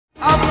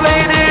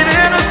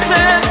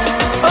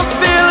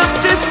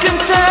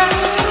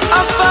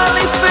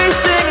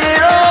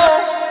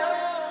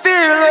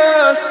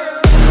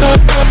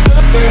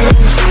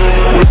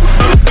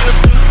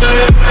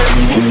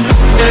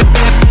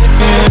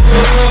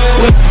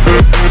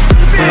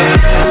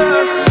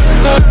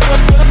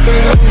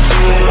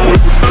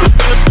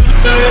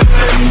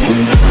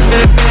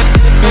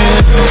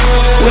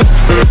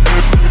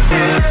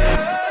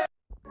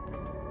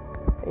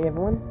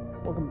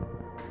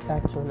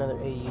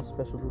a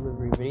special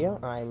delivery video.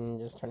 I'm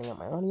just turning up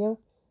my audio.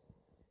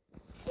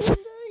 And,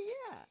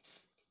 yeah.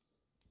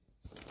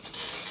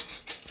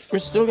 We're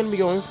still going to be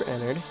going for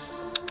Ennard.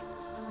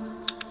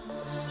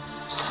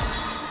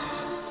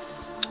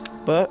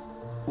 But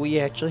we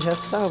actually have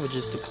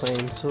salvages to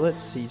claim. So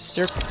let's see.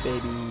 Circus,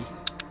 baby.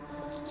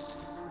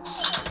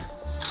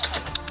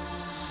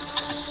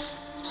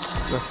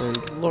 Nothing.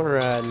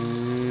 Laura,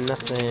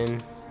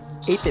 nothing.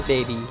 8-bit,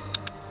 baby.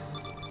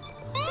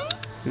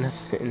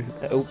 Nothing.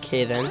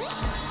 Okay, then.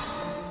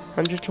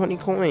 120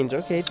 coins.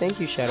 Okay, thank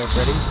you, Shadow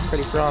Freddy.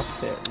 Freddy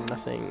Frostbit.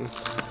 Nothing.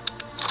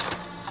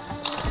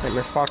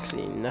 Nightmare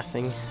Foxy.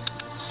 Nothing.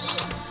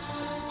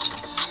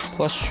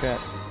 Plush Trap.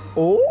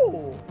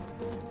 Oh!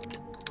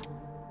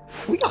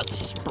 We got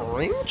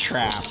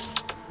Springtrap.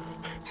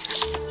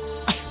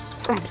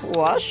 From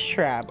Plush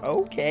Trap.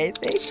 Okay,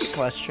 thank you,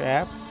 Plush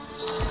Trap.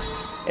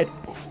 And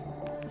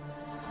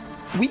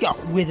we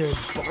got Withered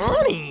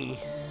Bonnie.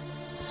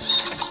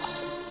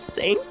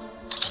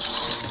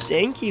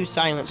 Thank you,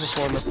 Silent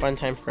Performer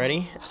Funtime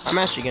Freddy. I'm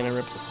actually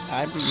gonna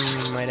I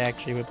might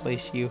actually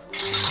replace you.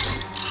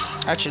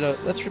 Actually, no,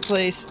 let's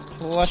replace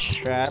Plush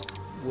Trap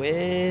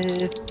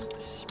with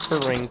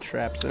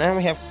Springtrap. So now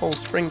we have full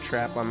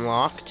Springtrap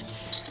unlocked.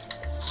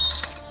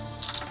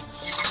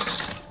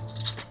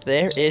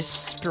 There is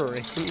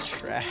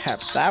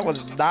Springtrap. That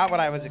was not what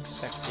I was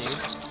expecting.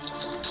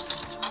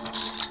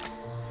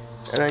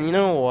 And then, you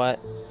know what?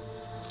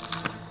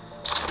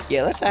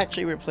 Yeah, let's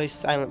actually replace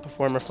Silent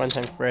Performer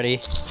Funtime Freddy.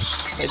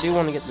 I do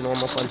want to get the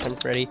normal Funtime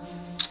Freddy.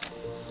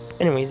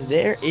 Anyways,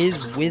 there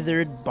is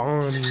Withered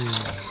Bonnie.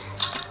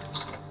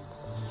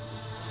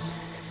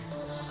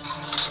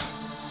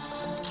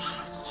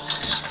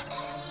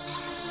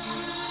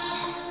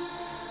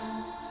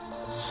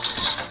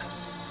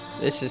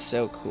 This is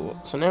so cool.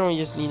 So now we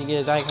just need to get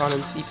his icon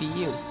and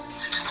CPU.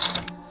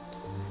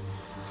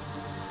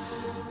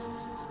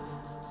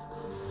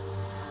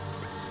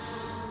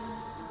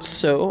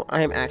 So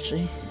I'm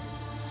actually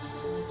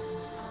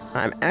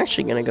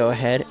gonna go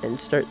ahead and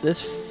start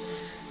this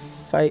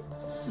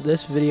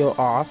video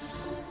off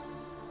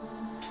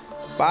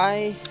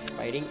by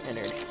fighting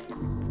Ennard.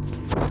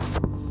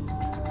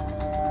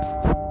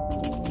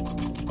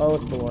 Oh,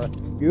 it's Laura.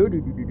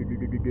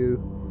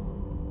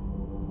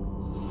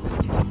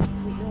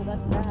 No,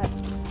 that's bad.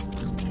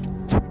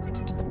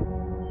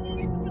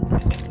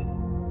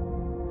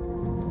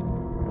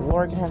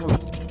 Laura can have him.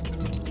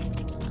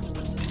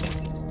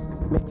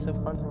 Mix of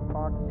Funtime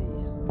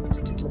Foxy's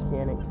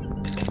mechanic.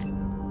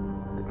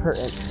 The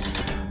curtain.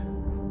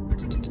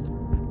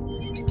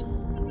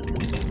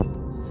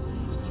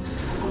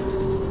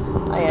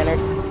 I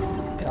entered.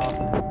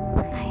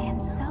 I am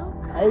so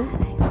glad I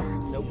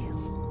found Nope. you.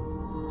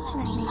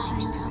 Let me find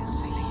a room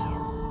for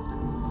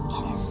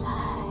you. Inside.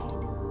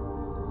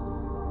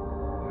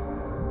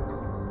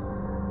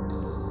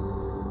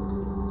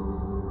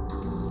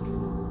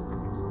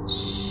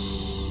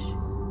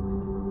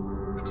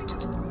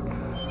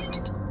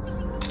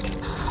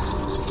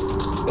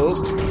 Oh.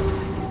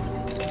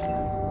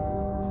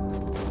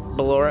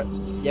 Ballora.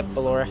 Yep,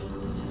 Ballora.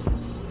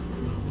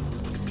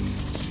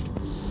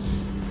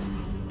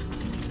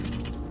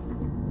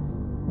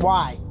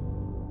 Why?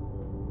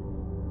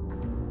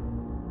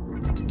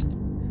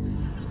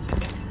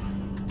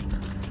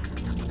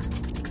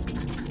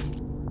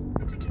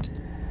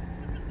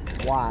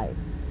 Why?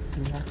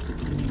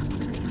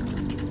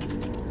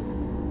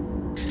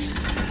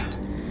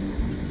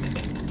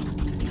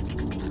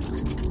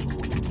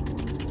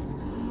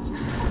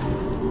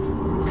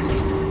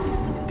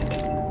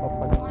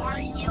 Are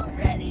you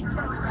ready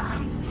for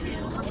round 2?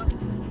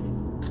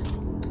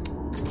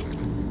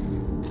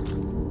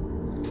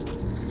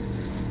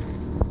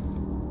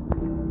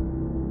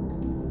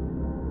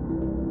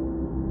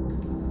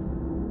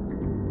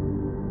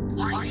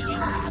 Are you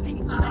having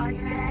fun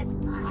yet?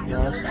 I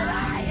know that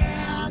I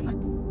am.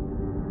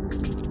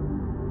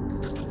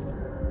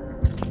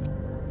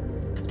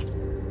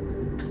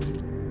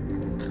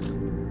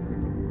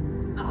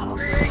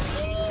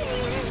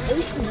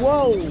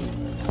 Whoa!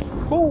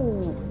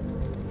 Whoa!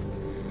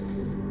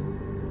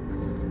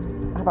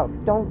 How about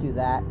don't do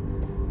that?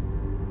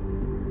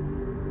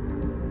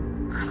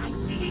 I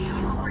see you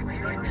over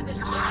there in the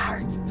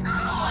charge. Come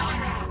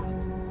on out.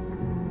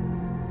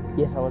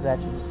 Yes, I was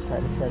actually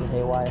trying to send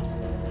haywire.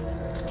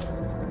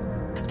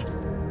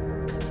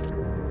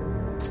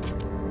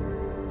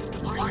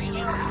 Are you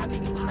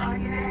having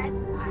fun yet?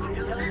 I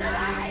know that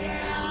I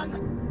am.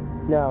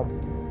 No.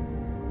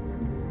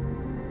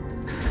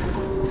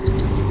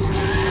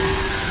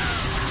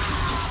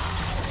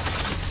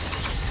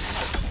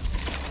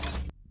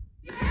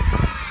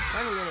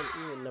 I'm gonna get an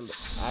even number.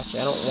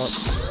 Actually, I don't want to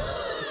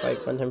fight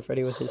Funtime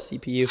Freddy with his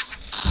CPU.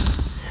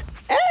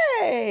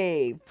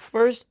 Hey!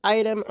 First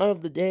item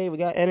of the day, we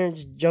got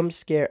Ennard's jump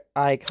scare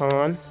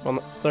icon.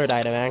 Well, third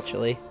item,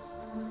 actually.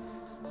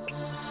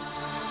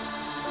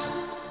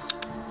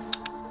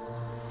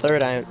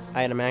 Third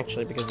item,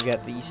 actually, because we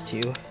got these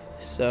two.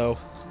 So,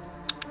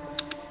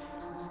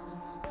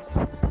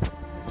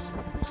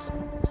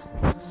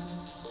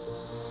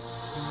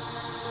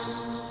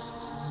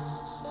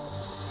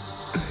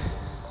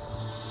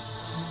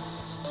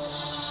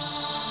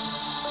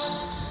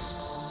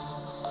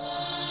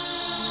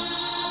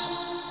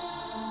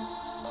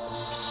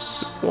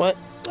 What?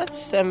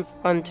 Let's send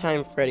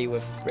Funtime Freddy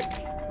with Rick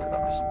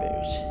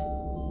Frostbears.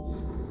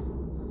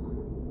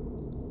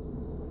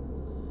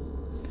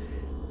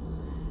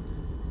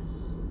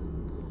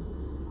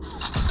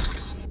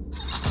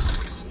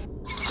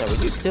 Yeah, we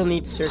do still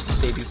need Circus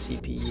Baby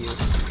CPU.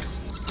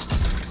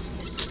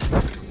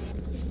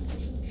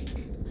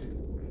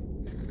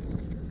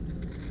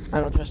 I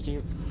don't trust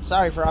you.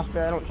 Sorry,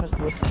 Frostbear, I don't trust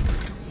you.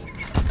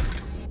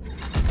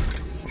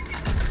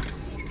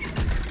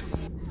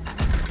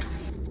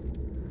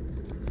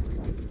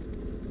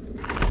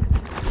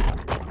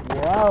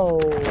 Whoa!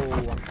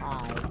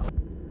 Hi.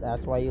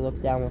 That's why you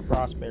look down with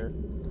Frostbear.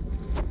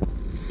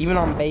 Even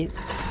on Forsaken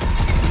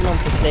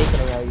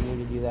AR, you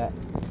need to do that.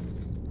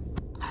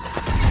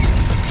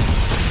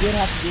 You did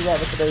have to do that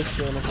with the base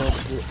game as well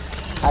to do it.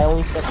 I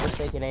only set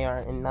Forsaken AR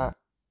and not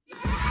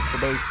the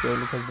base game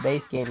because the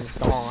base game is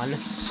gone.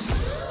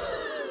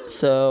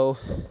 So,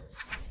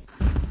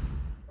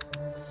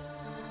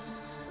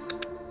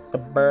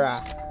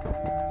 bruh.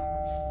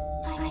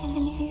 I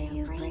can hear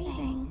you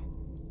breathing,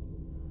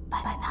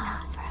 but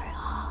not for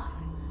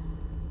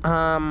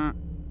long.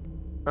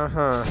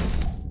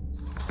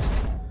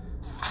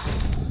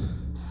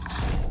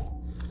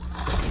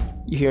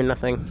 You hear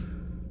nothing.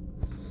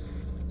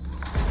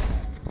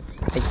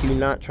 I do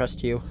not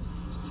trust you.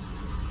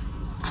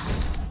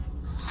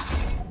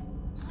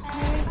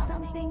 There's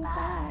something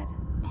bad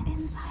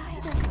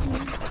inside of me.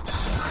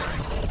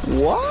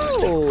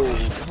 Whoa!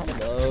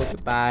 Hello,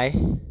 goodbye.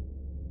 Would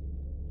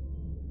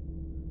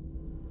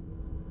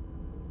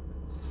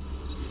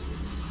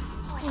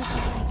you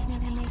like me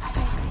to make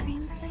ice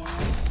cream for you?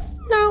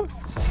 No.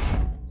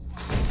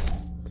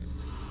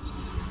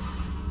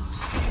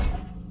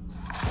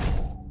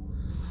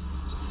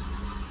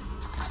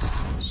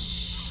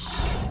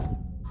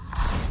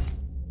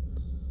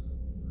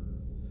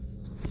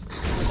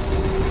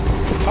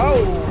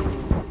 Oh!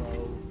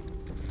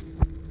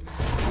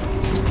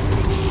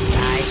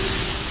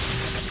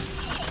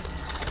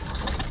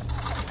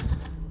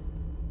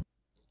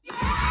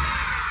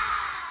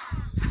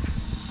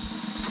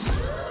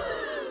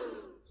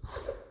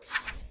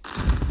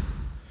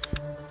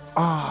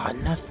 Ah, oh,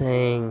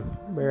 nothing.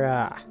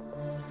 Bruh.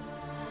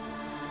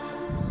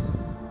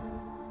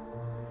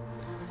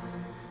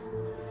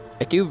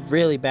 I do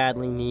really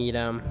badly need,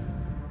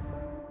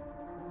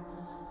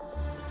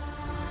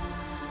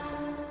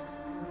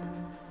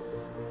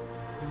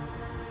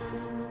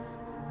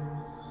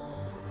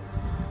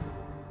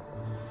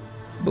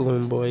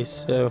 Balloon Boys,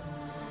 so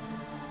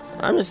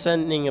I'm just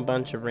sending a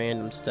bunch of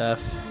random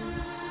stuff.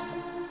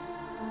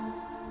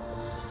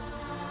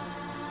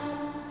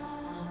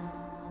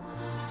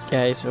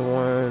 Okay, so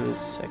 1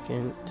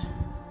 second.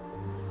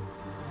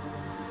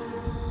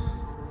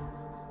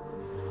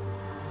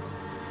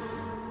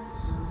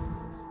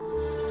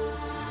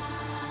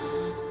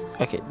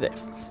 Okay, there.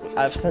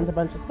 I've sent a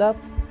bunch of stuff.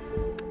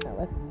 Now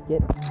let's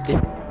get this.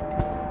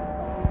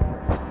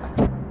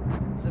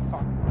 The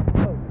fuck?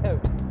 Oh, oh.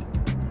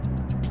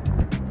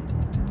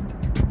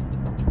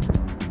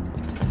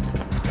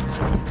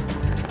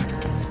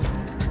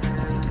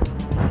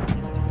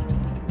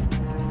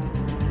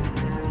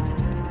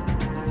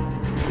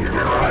 Here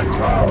I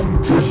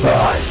come to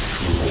thy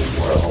cruel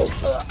world.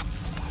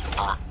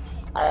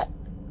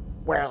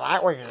 Well,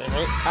 that was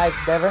it. I've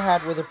never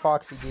had Wither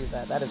Foxy do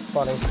that. That is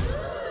funny.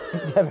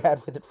 I've never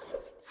had Wither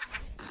Foxy.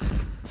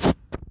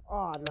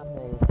 Aw,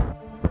 nothing.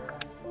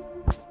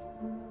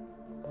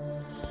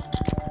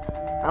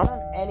 I don't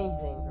have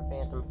anything for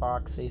Phantom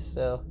Foxy,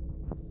 so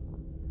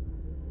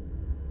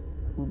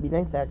it would be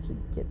nice to actually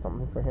get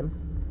something for him.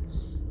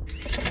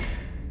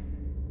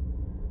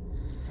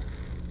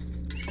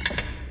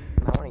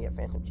 I want to get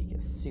Phantom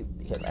Chica's suit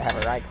because I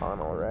have her icon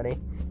already.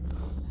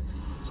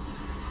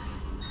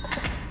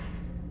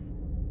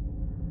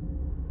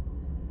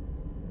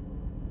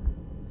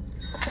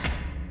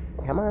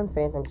 Come on,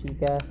 Phantom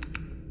Chica.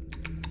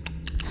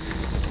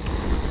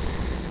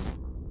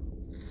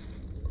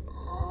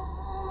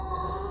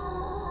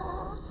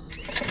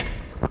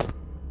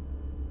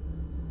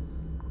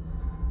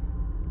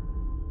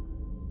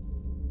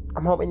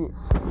 I'm hoping to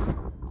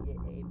get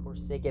a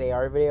Forsaken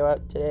AR video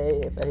out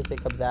today, if anything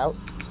comes out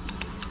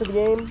for the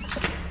game.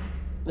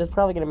 There's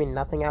probably going to be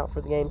nothing out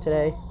for the game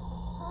today.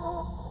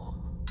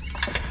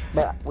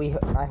 But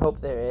I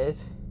hope there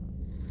is.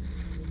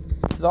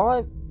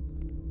 Because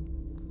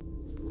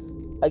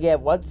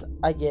again, once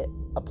I get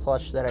a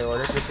plush that I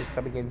ordered, which is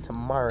coming in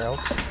tomorrow,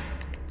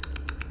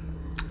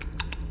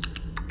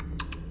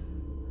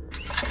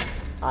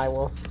 I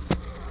will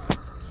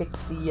kick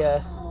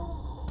the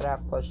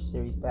draft plush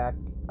series back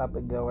up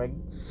and going.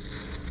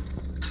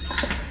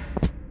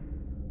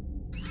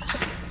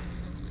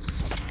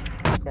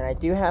 And I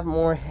do have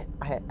more.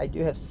 I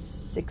do have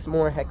 6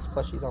 more Hex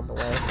plushies on the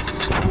way.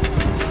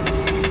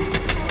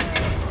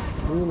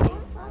 Meaning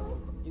I will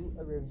do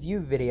a review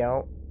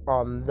video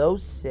on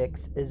those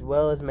 6 as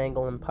well as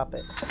Mangle and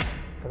Puppet,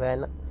 because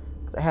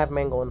I have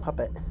Mangle and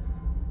Puppet. And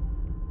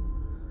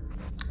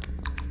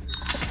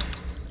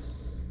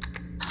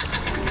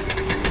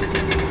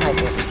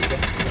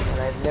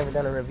I have never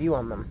done a review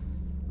on them.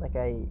 Like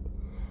I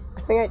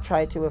think I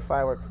tried to with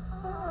Firework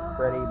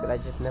Freddy, but I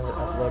just never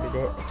uploaded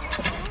it.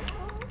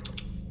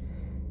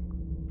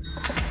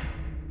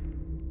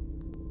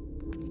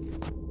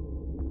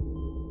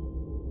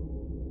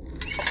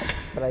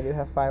 But I do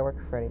have Firework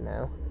Freddy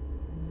now.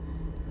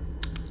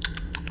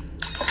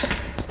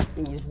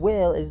 His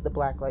Will is the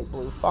Black Light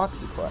Blue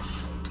Foxy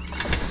plush.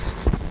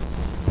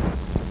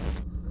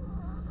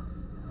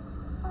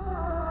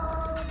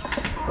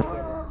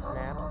 Again, with the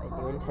snaps, I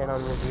do intend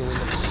on reviewing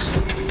them.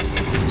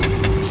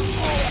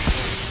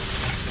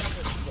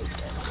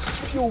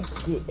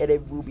 Okay, and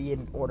it will be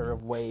in order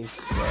of waves.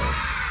 So,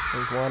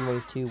 wave 1,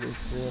 wave 2, wave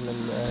 3, and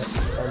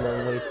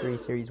then wave 3,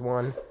 series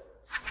 1.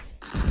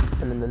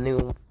 And then the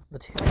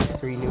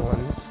 3 new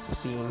ones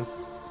being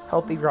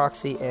Healthy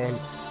Roxy and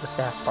the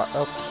Staff Bot.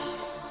 Okay.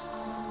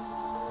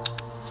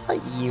 Let's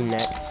fight you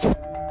next.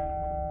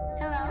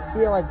 I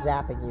feel like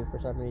zapping you for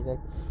some reason.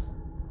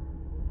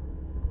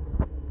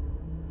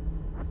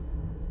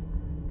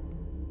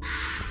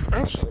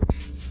 Actually,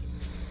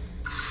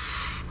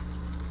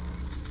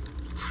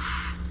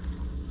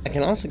 I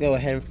can also go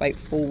ahead and fight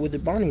full with the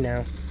Bonnie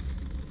now.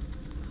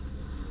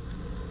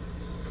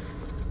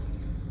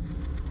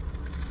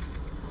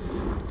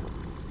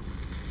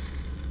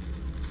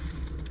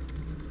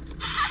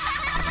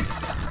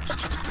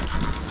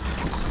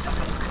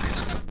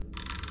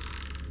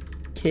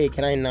 Okay,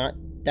 can I not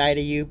die to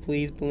you,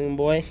 please, Balloon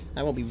Boy?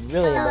 That will be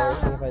really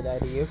embarrassing if I die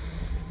to you.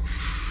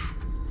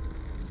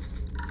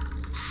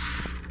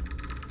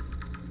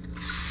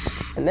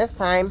 And this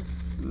time,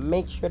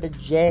 make sure to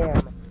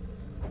jam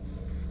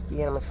the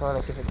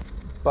animatronic if it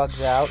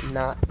bugs out,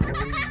 not leave.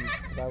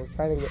 I was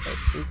trying to get my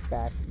streak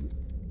back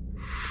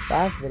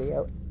last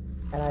video,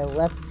 and I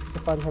left the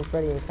Funtime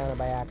Freddy encounter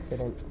by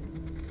accident.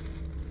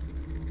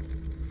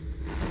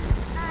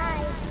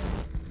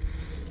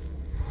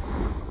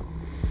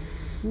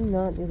 Do you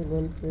not do the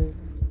glimpses?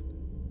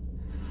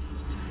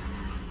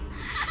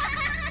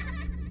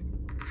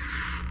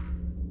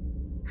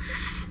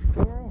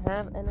 Yeah, I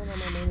have ended on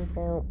my main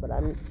account, but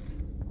I'm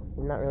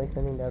not really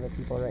sending to other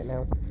people right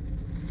now.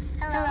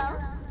 Hello?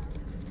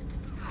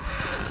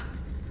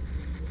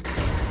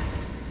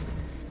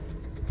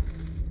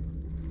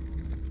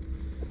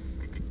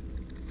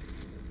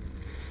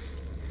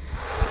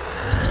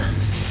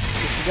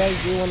 If you guys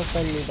do want to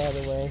friend me, by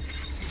the way,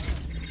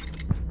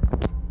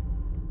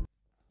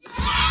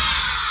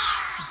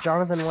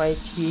 Jonathan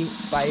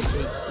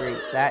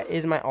YT583. That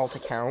is my alt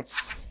account.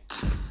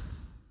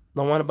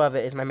 The one above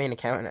it is my main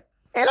account.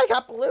 And I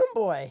got Balloon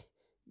Boy!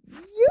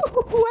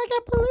 Yoo-hoo! I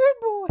got Balloon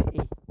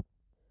Boy!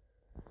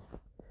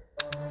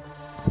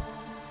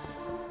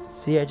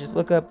 See, I just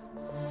look up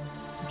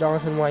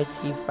Jonathan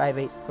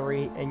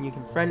YT583 and you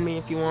can friend me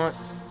if you want.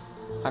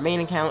 My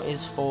main account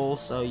is full,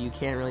 so you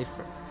can't really,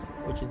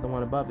 which is the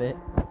one above it,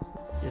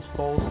 is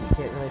full, so you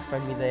can't really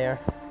friend me there.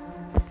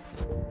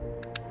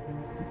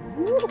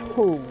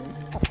 Woohoo!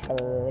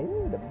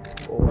 Balloon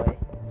Boy.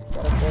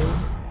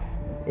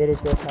 It is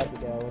your time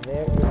to go.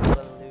 There is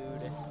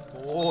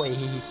Balloon Boy.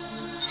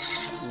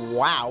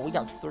 Wow, we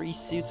got 3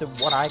 suits of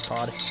what I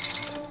caught.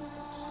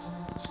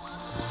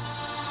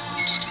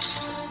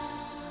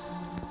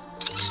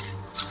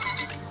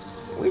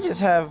 We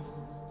have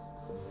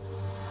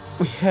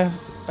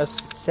a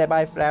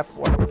semi-FNAF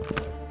 4.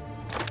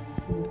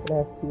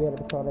 FNAF 2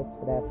 animatronics,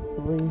 FNAF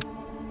 3,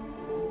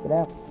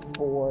 FNAF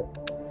 4,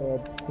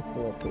 and sister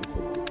location.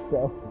 So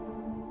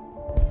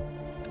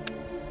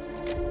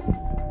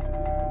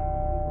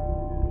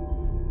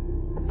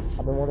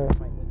I've been wanting to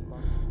fight with him on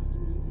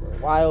CPU for a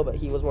while, but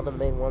he was one of the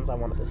main ones I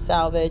wanted to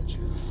salvage.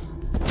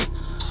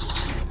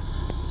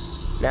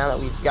 Now that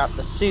we've got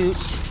the suit,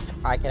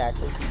 I can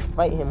actually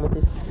fight him with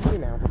this CPU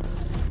now.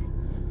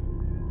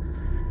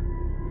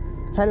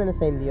 It's kind of the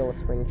same deal with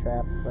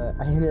Springtrap, but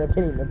I ended up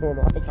getting the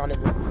normal iconic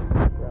from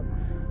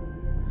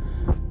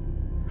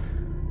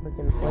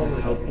freaking Flame.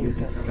 I'll help you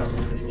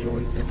discover the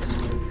joys of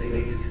no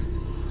face.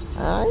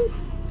 I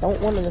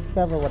don't want to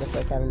discover what it's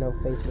like having no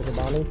face with a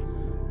Bonnie.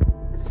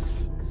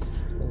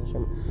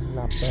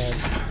 Not bad.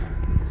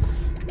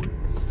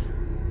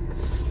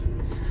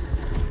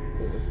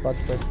 It was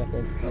bugged for a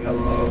second.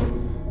 Hello,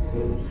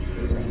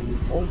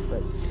 Oh,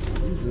 but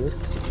you.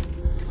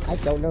 I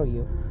don't know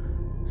you.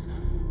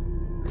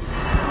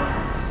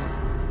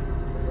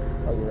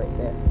 Oh, you're right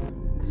there.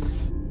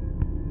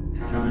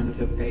 time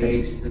to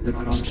face the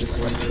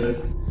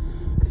consequences.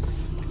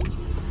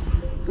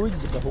 Read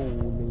the whole,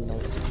 you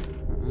know.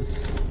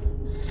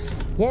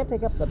 Can't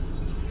pick up the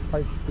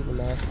parts to the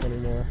mask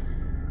anymore.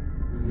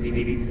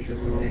 Leading to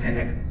the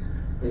head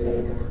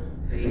or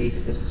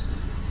faces.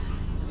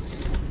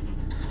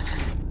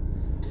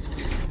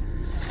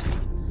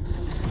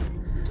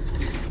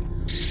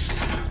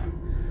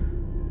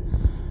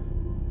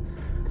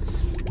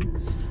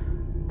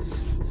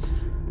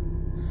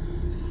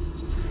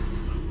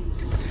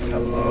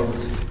 Hello.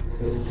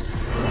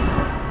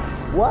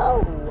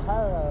 Whoa!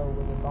 Hello,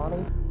 Wizard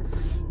Bonnie.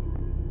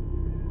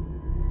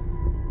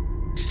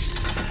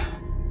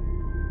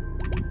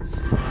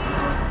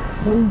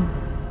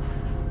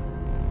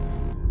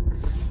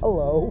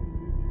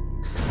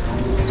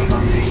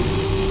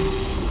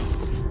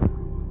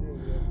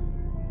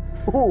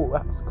 Ooh,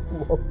 that was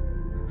close.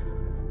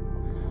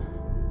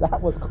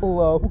 That was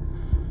close.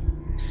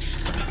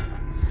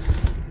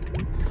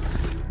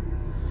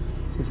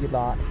 If you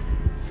thought.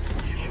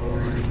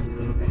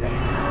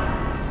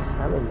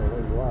 I don't know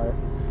where you are.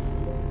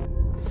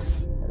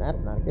 And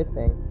that's not a good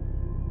thing.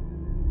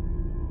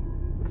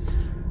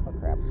 Oh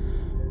crap.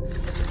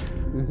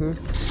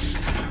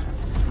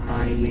 I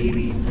may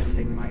be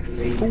missing my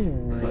face,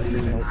 but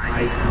even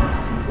I can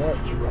see the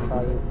Yes, I saw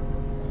struggle. you.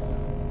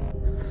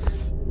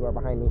 You are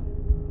behind me.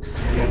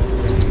 Get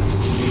ready.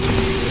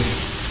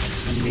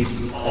 Maybe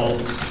all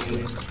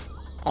win.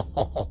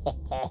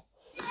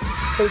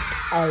 Think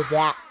of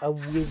that, a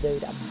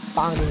withered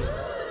Bonnie.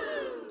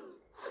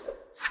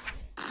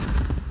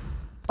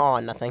 Oh,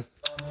 nothing.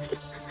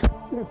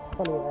 You're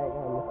funny right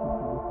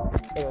now.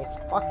 Anyways,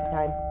 boxing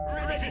time.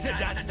 Ready to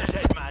dance the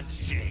dead man's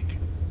jig.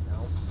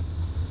 No.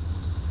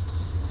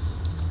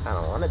 I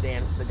don't want to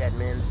dance the dead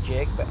man's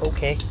jig, but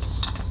okay.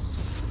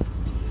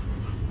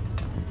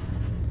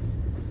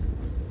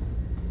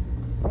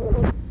 I'm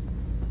gonna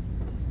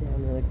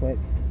down really quick.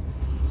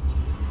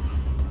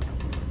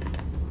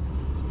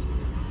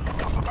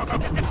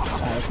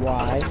 That is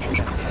why.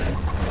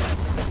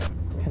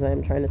 Because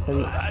I'm trying to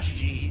send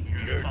Ashley,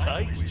 your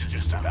time was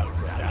just about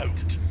run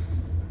out.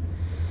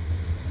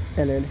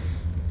 entered.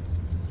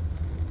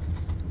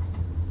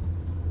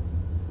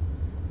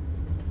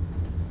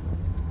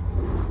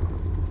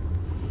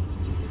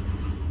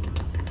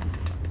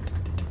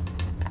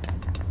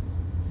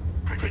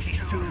 Pretty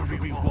soon we'll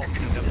be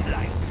walking the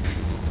plank.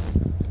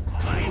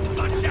 I'm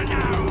Butcher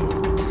now.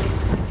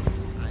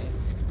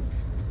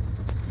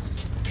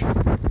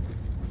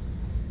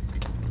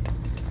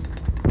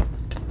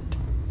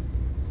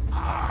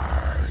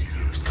 Are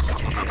you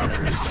scared?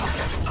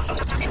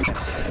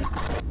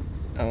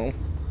 Oh.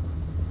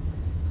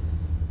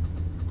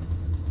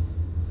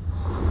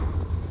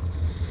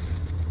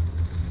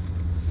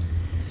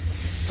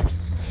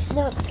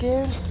 Not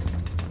scared.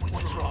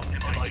 What's wrong?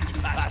 Am I too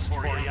fast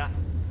for you?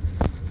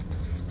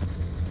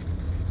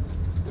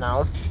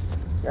 No.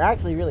 You're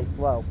actually really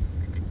slow.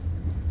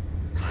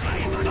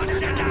 I'm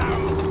Butcher now.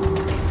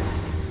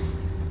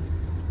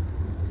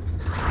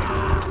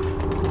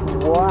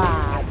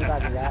 Wow, did I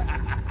do that?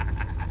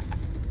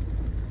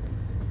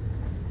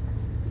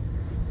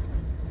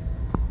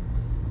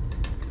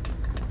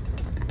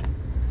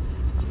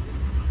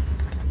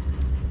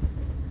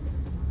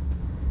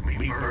 We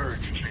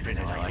birds keeping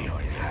an eye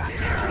on you.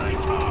 Here I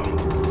come.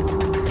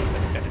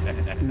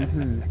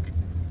 Mm-hmm.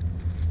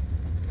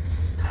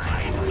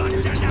 I'm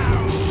Butcher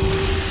now.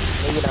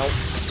 No, you don't.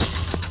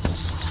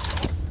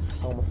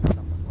 Almost got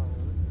on my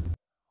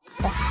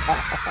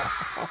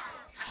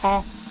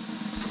phone.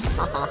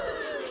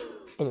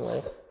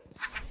 Anyways.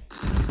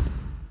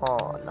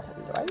 Oh,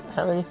 nothing. Do I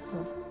have any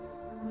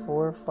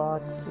for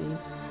Foxy?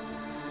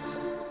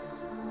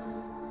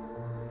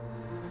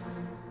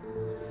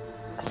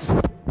 Foxy's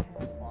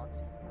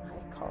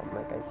icon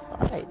like I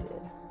thought I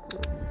did.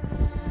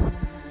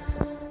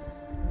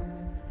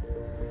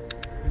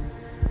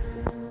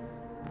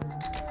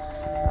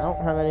 I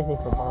don't have anything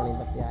for Bonnie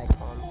but the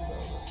icons, so...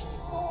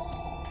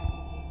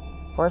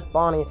 Of course,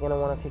 Bonnie's gonna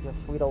want to take a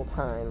sweet old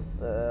time,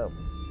 so...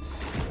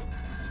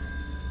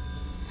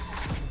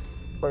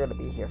 We're gonna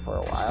be here for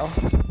a while.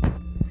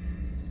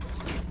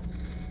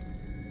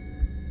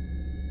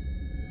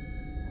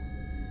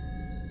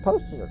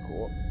 Posters are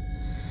cool.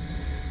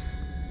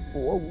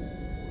 Whoa.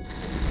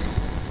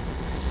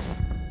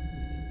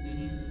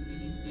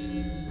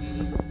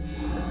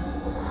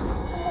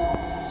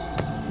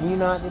 Can you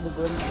not do the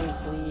goody thing,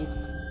 please?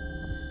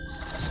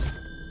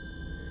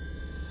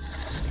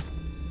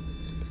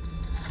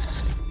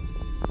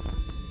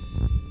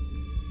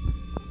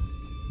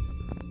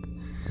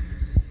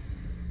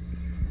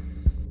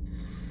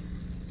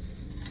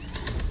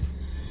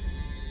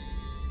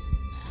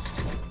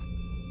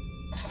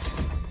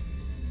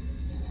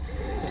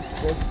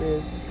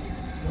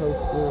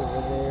 Poster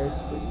over there,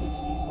 sweet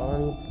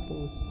Bonnie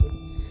poster.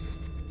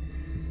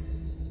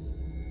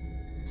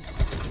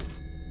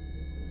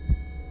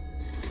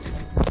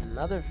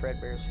 Another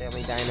Fredbear's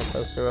Family Diner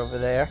poster over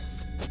there.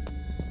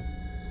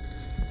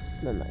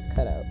 And then that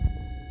cutout.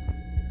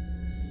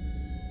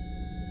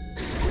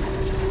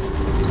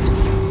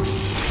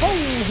 Oh,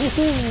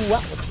 woohoo!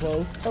 That was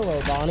close. Hello,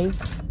 Bonnie.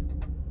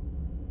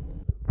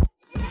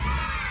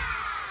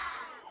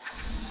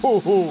 Oh,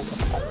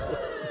 that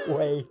was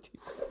way too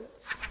close.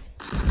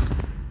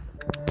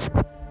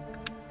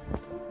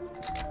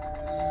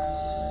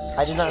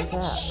 I did not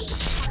zap.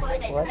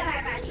 What?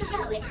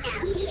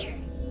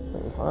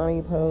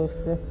 Bonnie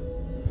poster.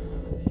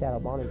 The Shadow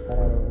Bonnie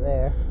cutout over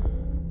there.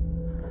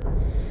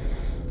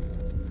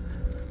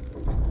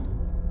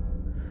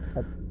 A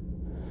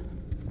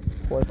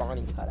poor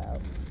Bonnie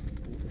cutout.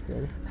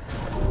 Interesting.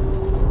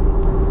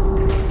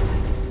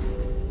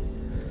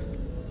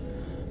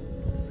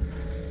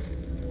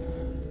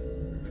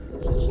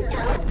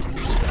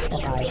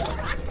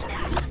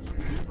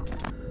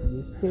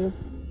 Used to.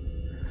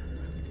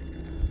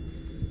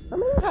 I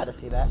mean, I had to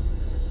see that.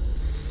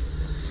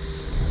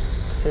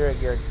 Considering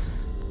you're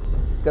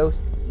ghost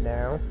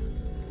now.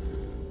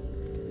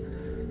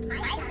 My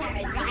star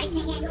is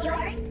rising and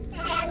yours,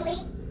 sadly,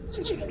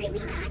 is really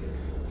not.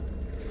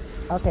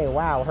 Okay,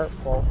 wow,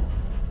 hurtful.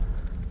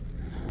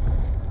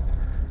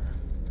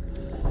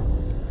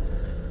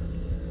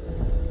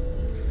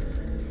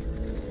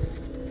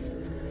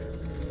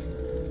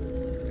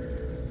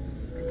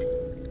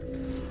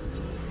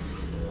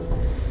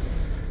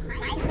 My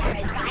star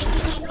is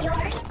rising and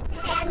yours,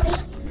 sadly,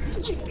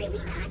 is really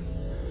not.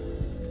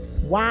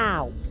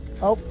 Wow.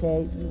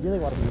 Okay, you really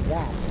want to do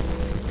that.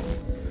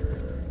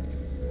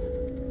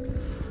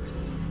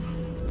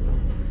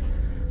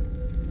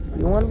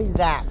 You want to be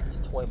that,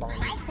 Toy Bomb.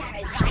 My star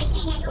is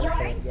rising and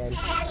yours, again.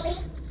 sadly,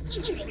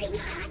 is really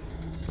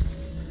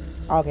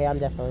not. Okay, I'm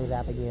definitely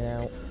zapping you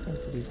now.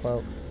 That's a good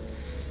quote.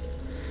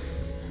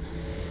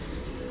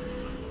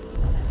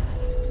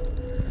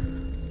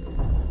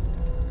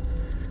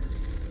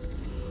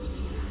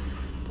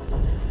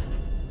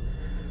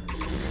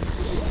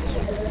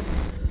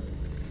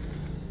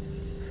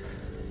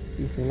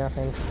 You see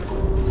nothing.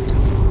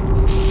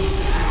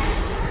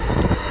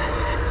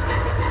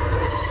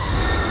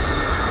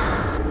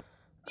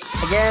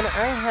 Again,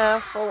 I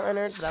have full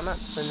Ennard, but I'm not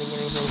sending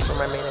anything from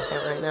my main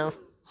account right now.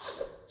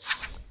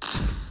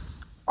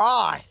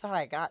 Oh, I thought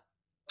I got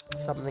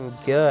something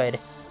good.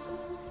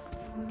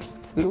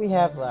 Who do we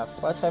have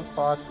left? Let's have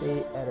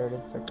Foxy, Ennard,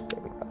 and Circus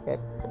Baby. Okay,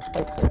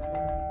 let's see.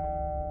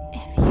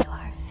 If you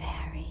are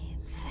very,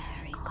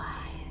 very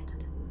quiet,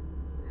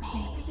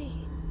 maybe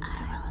I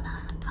will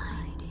not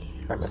find you.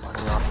 I'm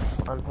running off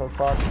Funko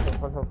Foxy, because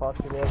Funko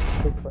Foxy will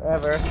take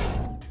forever.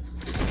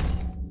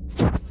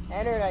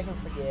 Ennard I can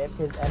forgive,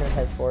 because Ennard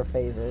has 4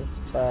 phases,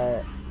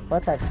 but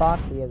let's have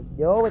Foxy has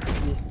no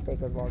excuse to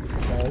take as long as he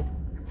does.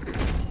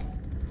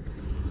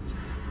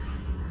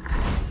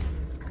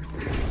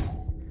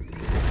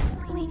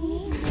 We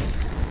need you,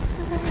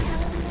 so we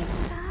have a place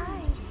to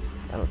hide.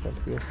 I don't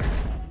trust you.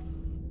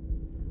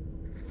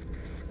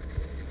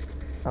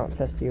 I don't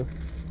trust you.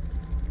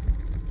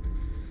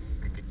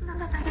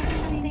 Looks like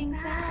something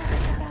bad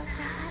is about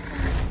to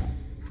happen.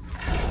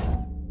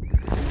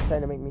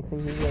 Trying to make me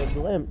think he's a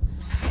glimpse.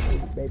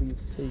 Maybe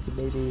so you can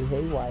maybe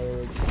haywire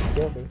and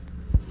kill me.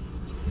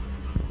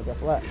 But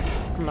guess what?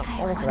 I'm not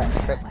falling for that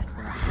trick. What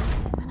will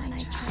happen when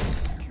I try to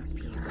scoop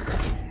you under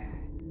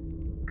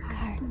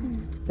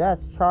curtain?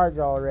 Just charge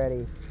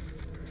already.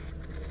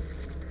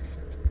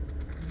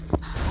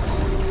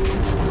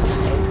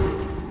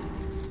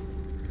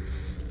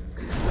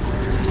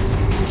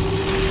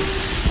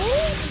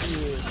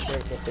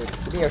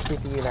 Give me your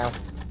CPU now.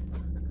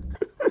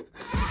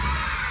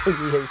 Give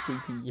me your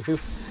CPU.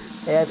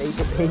 They have Ace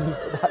of Babies,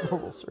 but not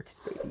normal Circus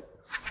Baby.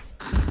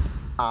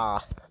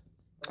 Ah.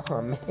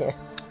 Oh, man.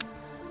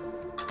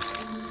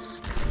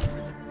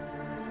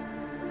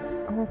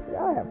 Oh,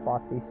 I have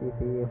Foxy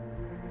CPU.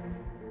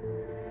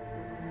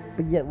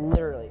 But yet,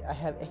 literally, I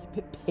have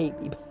 8-bit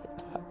baby.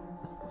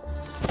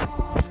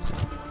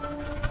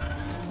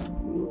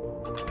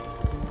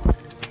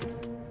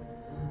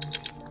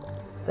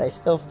 But I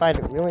still find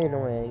it really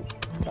annoying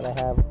that I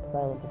have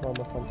Silent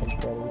Performer Function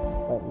Freddy,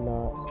 but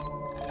not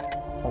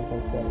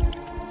Function Freddy.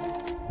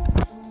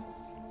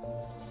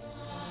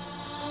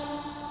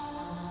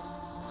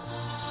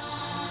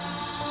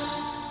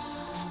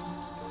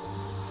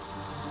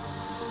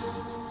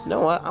 You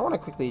know what? I want to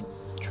quickly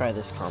try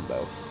this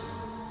combo.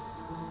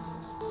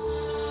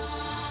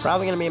 It's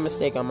probably going to be a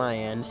mistake on my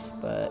end,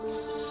 but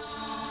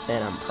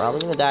then I'm probably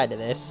going to die to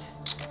this.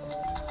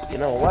 You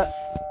know what?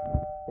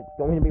 It's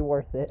going to be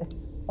worth it.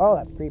 Oh,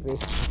 that's creepy.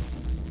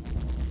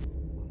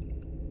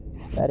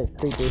 That is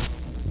creepy.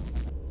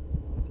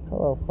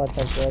 Hello,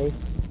 Function Freddy.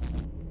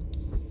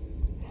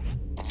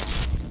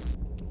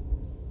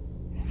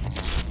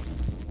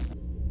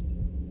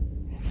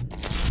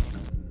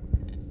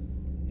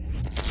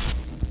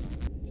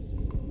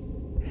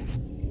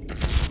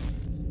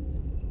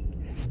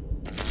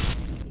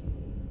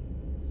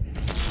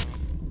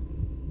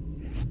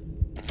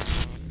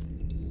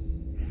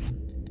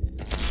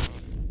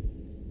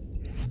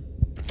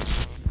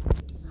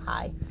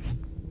 Hi.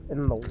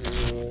 In the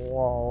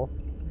wall.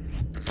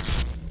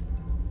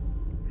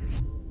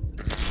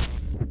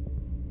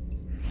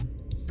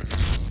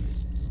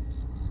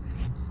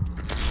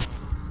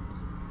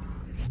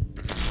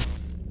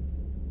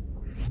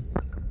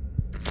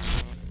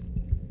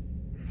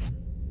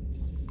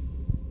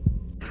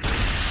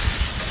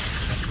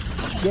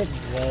 Get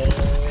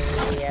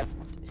way up.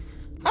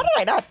 How did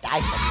I not die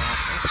from that?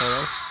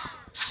 Okay.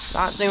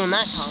 Not doing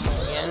that combo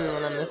again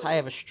when I'm this high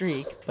of a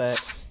streak,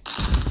 but...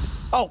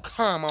 Oh,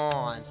 come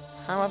on!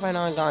 How have I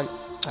not gone...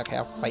 Okay,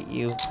 I'll fight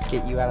you.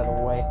 Get you out of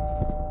the way.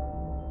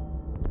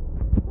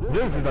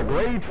 This is a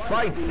great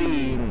fight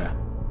scene.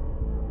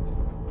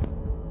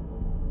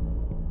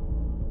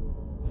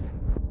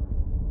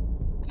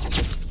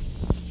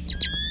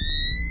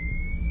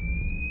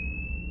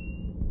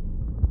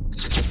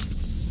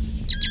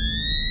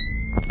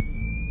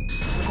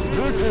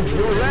 This is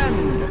your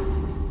end.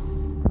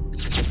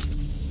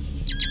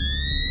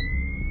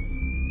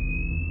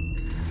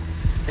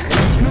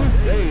 Excuse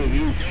say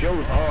these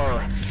shows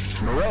are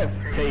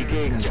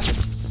breathtaking.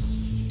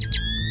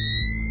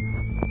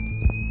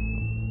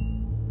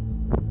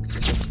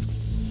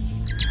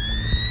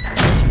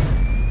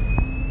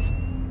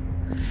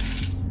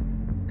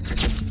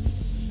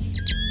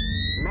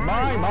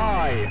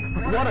 My,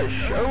 what a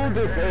show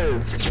this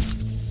is!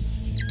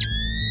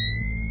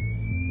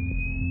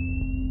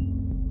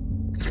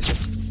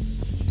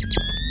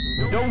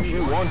 Don't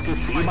you want to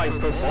see my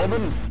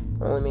performance?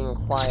 Only being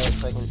quiet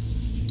so I can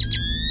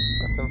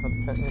listen for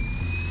the curtain.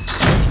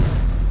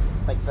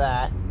 Like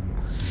that.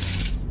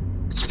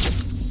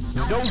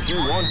 Don't you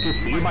want to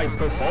see my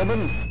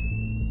performance?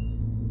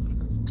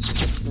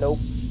 Nope.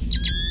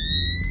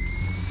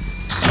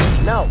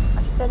 No!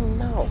 I said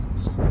no!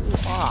 Screw you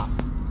off.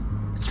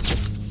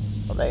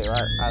 Oh, there you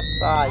are. I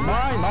saw you.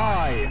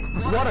 My,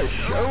 what a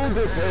show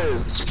this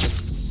is!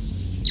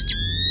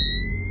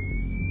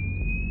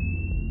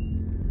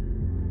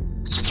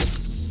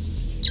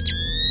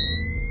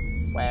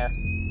 Where?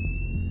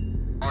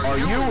 Are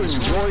you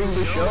enjoying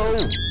the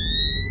show?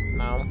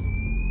 No.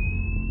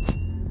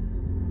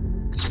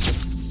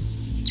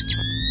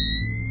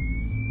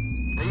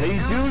 They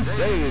do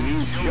say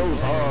these shows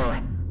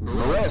are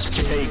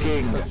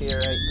breathtaking. Look here,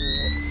 right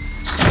here.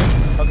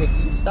 Okay,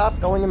 can you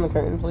stop going in the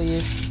curtain,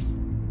 please?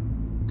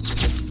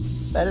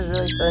 That is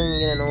really starting to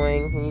get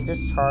annoying. Can you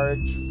just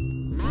charge?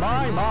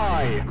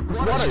 My,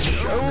 what a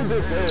show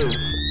this is!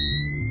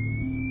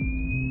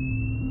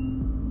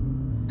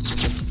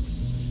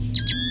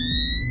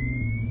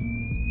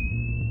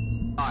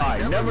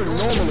 I never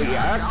normally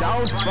act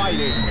out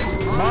fighting.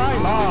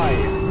 My,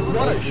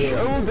 what a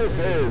show this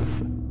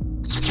is!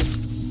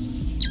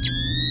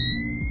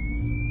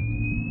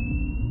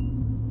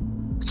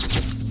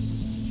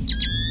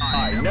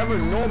 I never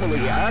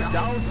normally act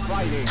out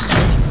fighting.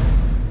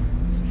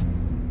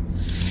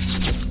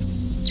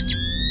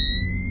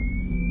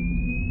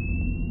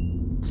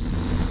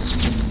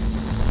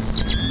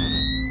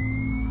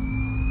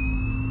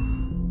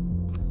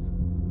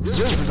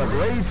 This is a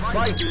great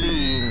fight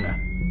scene.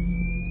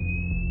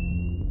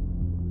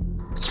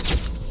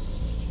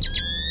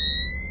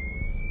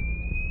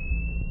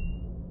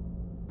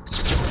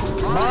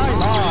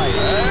 My,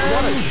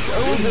 what a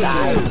show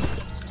this is!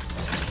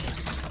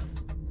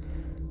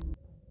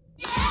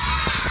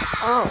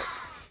 Oh!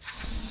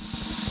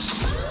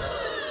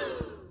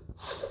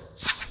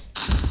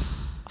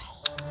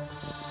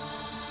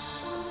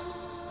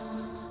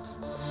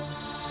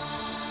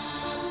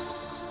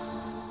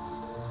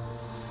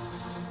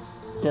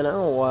 You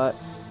know what?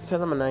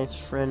 Because I'm a nice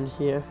friend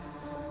here.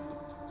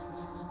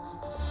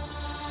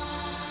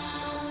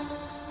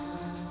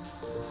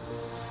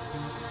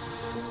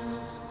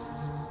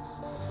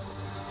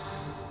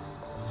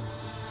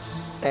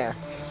 There.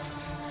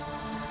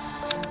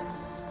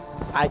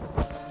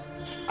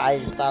 I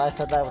thought I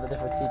said that with a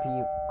different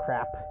CPU.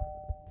 Crap.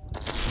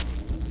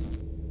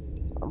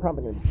 I'm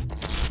probably gonna...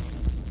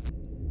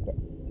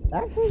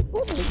 Actually,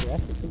 what is it?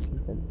 Actually, pretty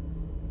decent.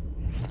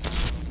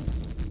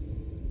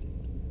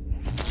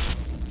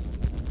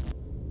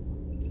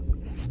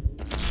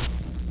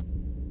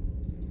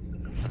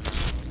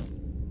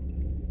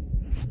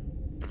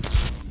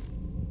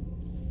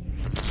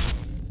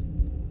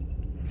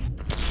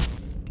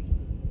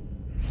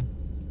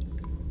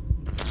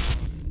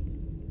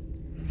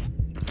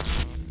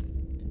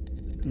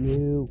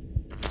 No.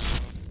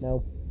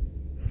 No.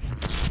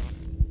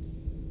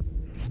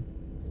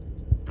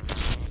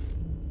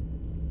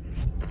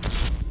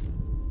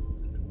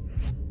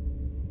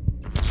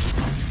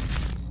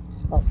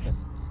 Oh, shit.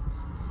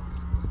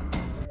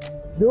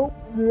 Nope.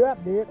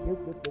 Nope.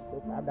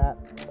 I'm not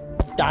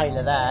dying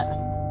to that.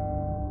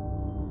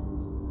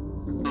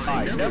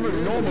 I never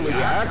normally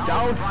act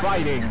out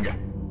fighting.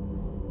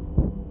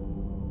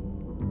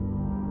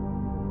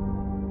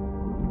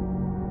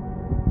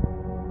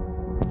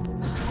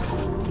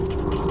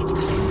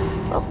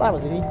 Oh, that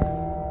was easy.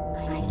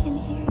 I can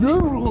hear you,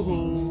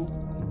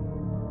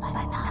 but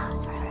not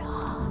for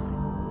long.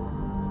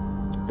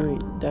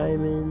 Alright,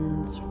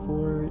 diamonds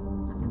for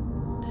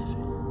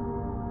Devin.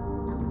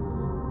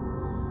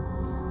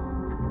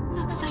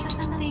 Looks like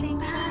something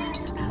bad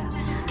is about to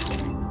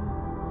happen.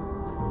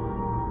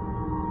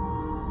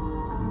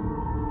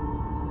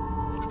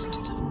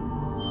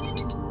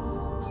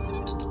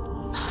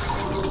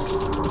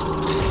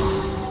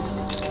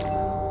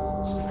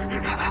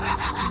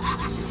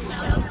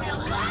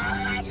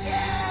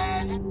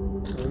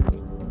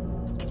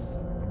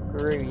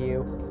 Screw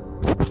you.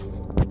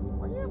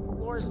 Why do you have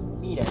floors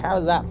meter? How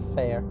is that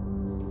fair?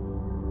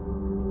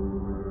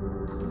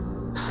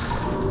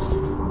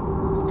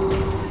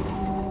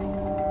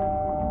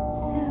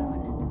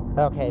 Soon,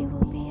 Okay, you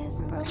will be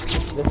as broken.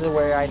 this is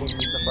where I need to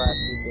use the flash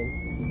beacon.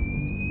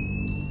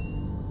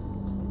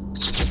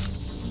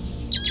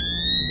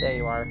 There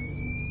you are.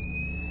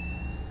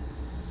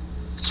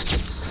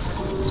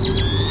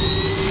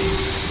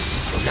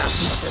 Not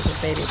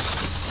circus baby.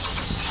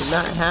 Should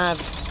not have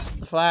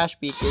the flash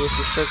beacon if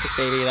you're circus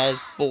baby. That is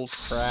bull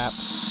crap.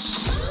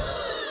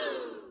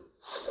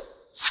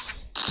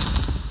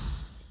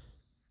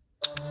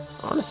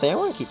 Honestly, I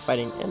want to keep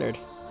fighting Ennard.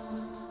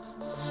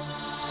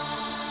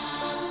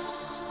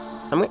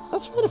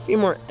 Let's fight a few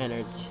more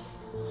Ennards.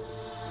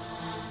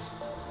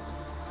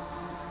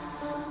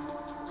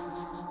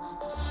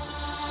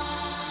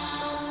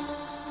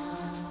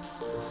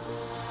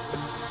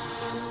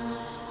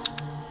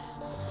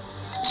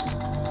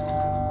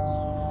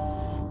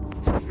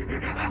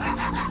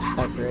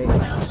 Oh, great.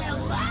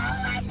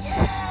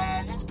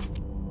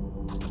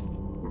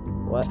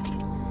 What?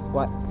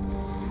 What?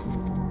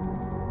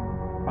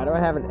 Why do I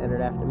have an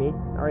Ennard after me?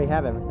 I already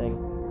have everything.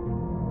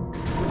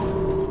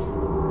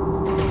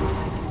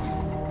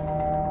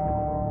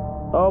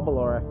 Oh,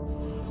 Ballora.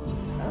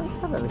 I already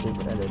have everything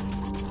for Ennard.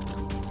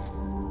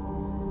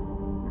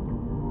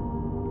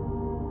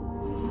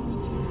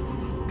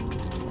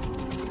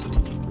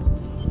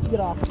 Get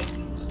off.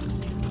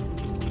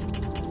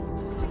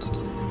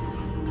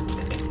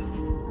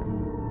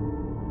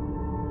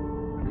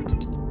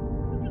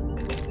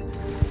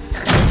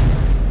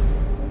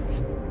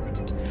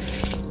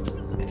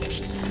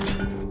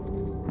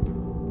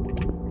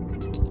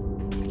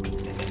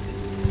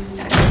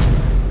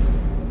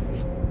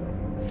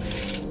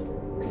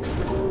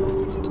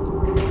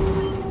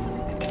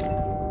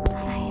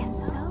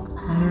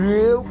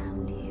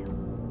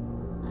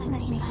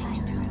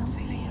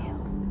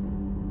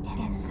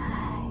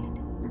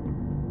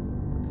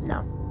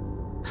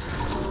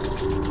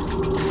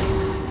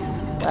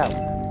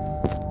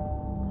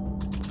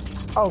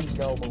 Oh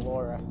no,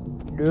 Ballora.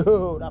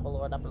 No, not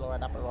Ballora, not Ballora,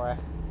 not Ballora.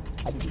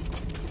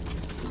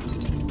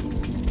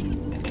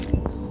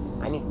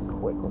 I need to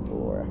quit with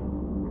Ballora.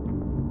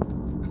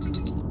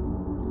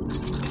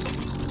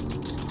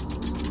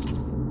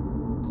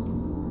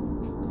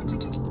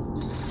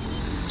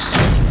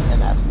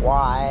 And that's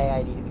why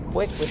I need to be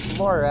quick with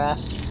Ballora.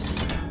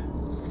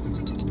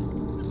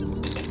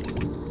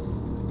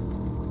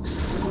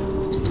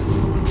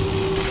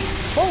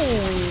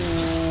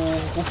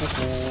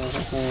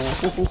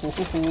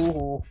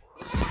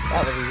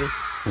 That was easy.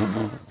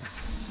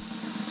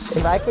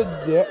 If I could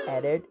get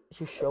Ennard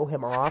to show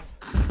him off,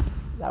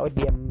 that would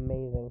be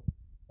amazing.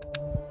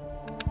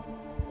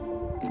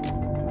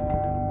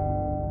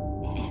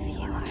 If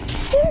you are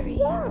very,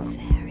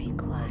 very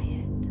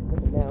quiet,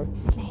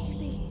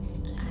 maybe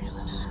I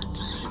will not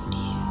find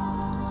you.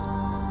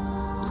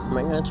 Am I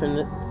gonna turn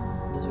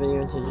this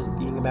video into just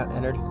being about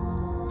Ennard?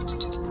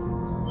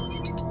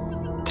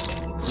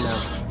 No.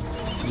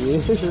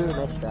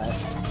 Let's try.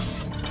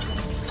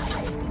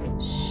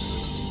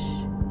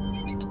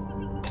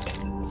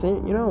 So,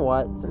 you know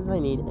what? Since I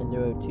need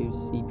Endo 2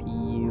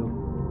 CPU.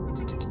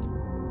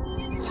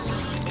 Would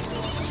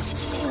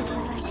you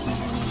like to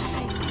make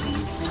ice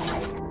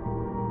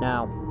cream?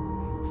 Now.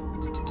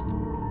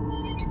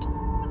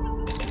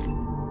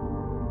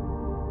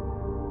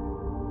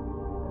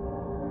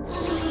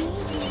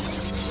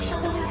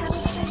 So we have a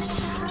place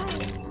to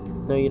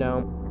hide. No, you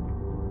don't.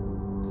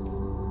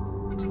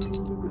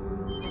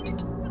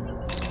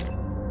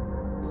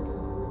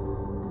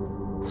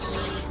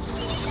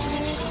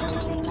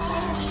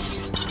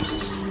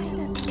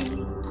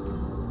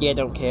 Yeah,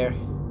 don't care.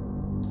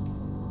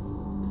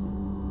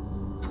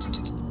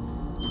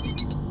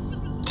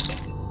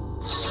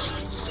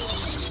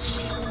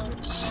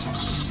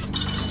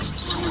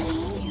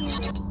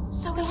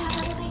 So we have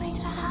a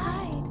place to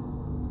hide.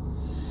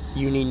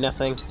 You need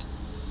nothing.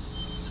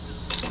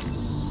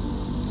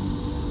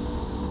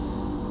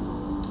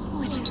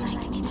 Would you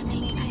like me to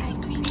make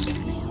ice cream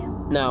for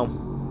you? No.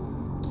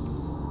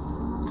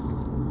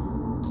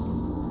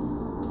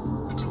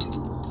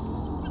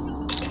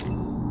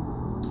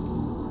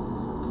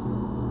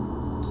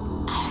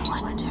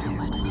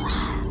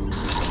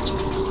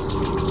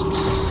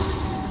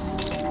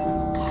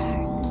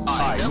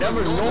 I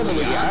never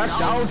normally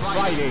act out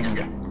fighting.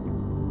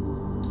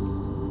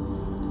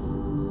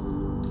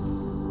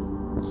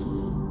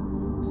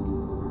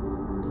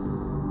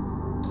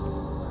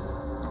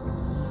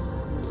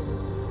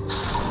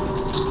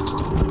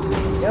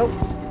 Nope.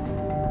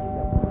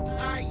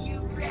 Are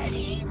you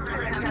ready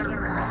for another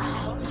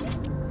round?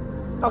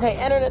 Okay,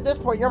 Ennard, at this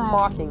point, you're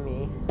mocking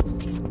me.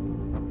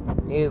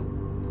 You.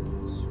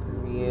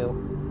 Screw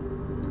you.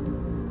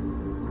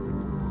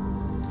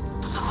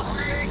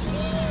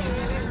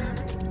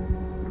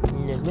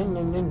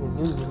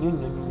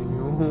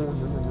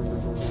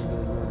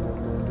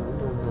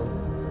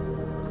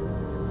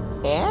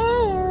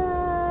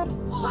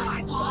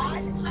 What?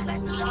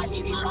 Let's not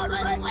keep our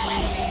friend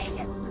waiting.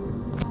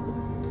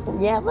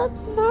 Yeah,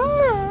 let's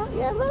not.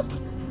 Yeah, let's.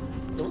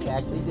 Can we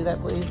actually do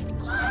that, please?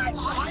 What?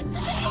 Say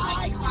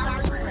hi to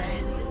our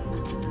friend.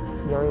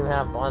 You don't even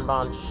have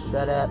Bonbon.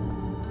 Shut up.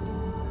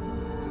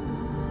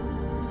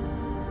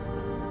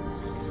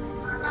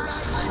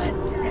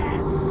 Let's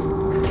dance.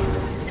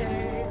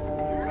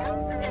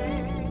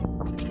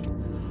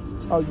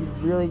 Oh, you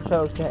really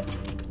chose to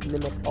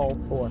mimic all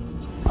four.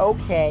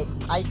 Okay,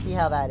 I see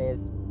how that is,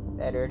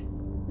 Ennard.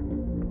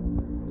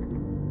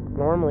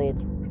 Normally,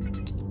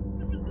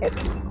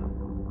 it's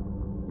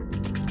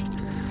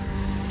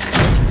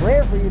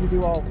rare for you to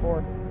do all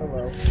four.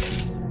 Hello.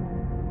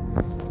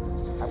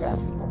 I gotta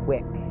be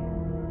quick.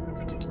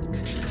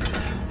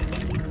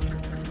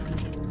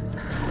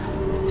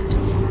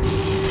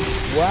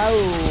 Whoa,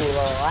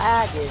 the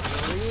lag is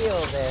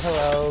real there.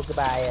 Hello,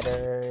 goodbye,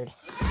 Edward.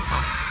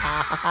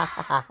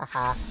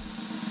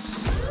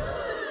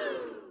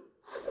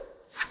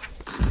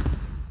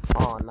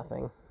 Oh,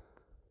 nothing.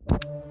 Do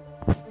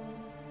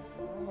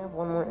I have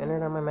one more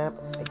Ennard on my map?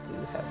 I do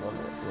have one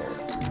more Ennard.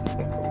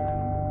 Okay, cool.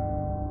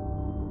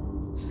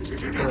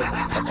 It was a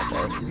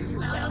couple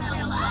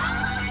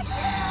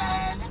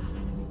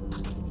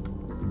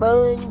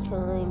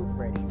Funtime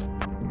Freddy.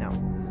 No.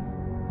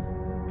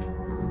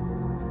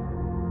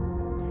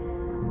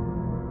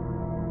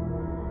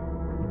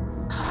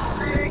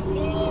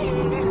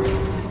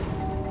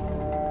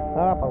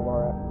 Oh,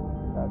 Aurora.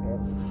 Okay.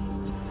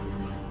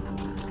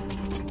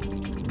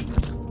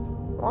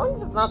 As long as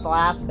it's not the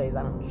last phase,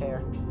 I don't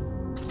care.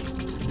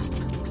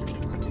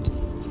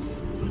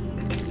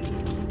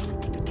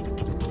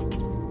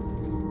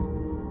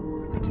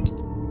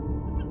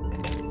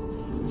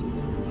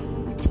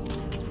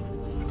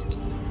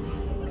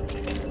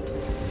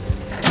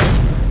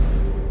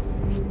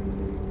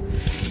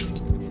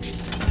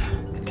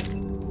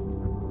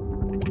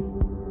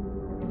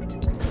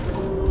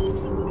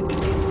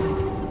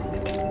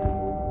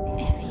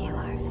 If you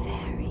are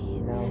very,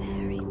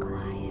 very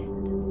quiet,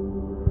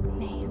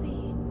 maybe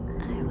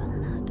I will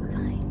not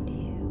find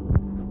you.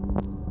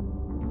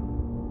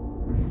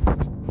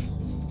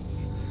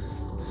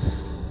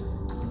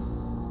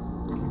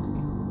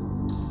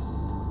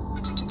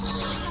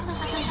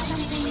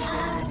 Something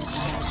bad is about to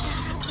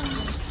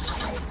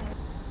happen.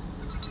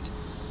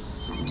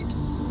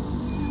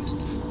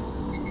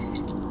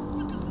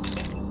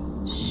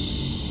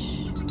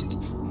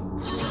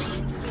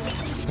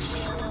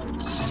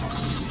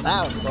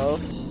 That was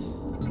close.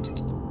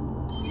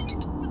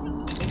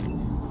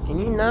 Can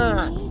you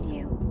not? We need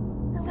you,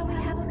 so we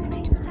have a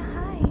place to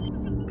hide.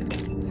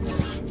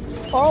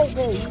 Oh,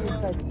 wait, you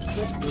just like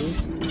me.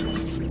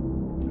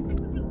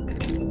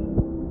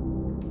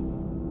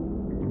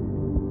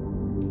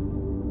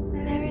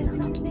 There is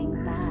something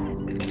bad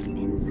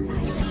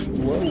inside of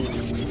you. Whoa.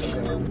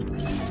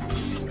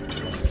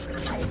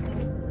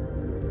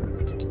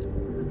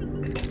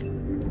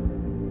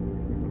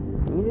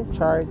 Can you just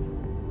charge?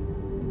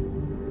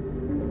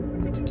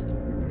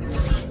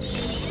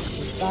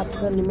 Stop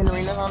sending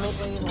Minorinas on me,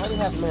 please. Why do you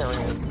have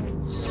Minorinas?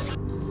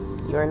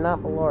 You are not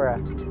Ballora.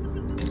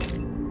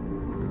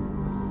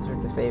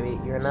 Circus baby,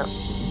 you are not.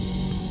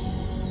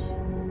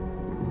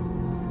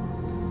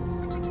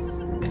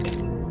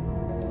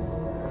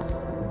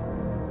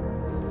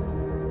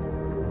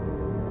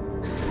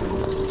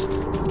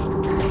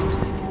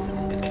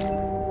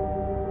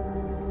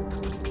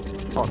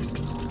 Oh.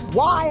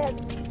 Why has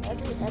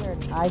every Ennard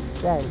I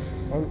sent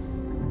and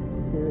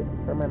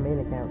for my main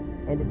account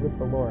ended with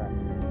Ballora?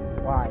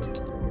 Why?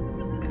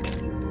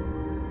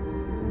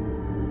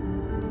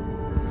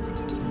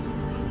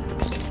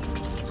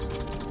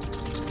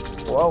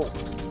 Whoa.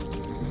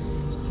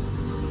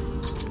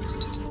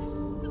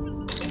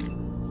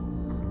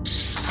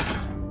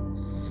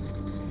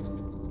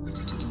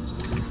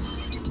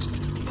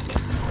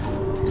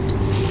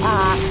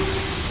 Ah!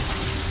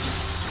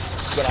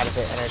 Get out of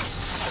here, Ennard.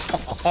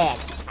 Get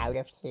out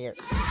of here.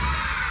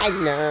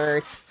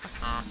 Ennard.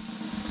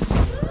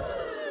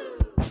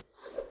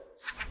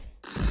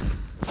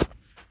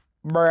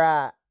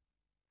 Bruh.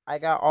 I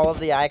got all of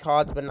the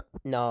icons, but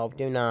no,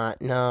 do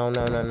not. No.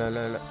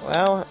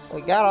 Well,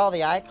 we got all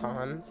the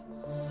icons.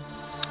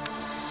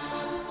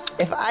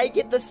 If I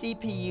get the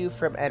CPU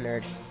from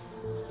Ennard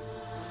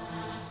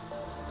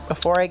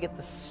before I get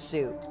the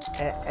suit,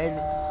 and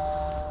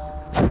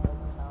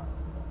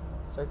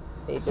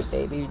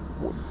baby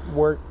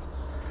work,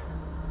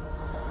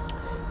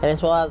 and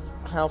as well as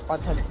how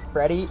Funtime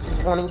Freddy is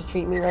wanting to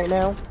treat me right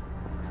now,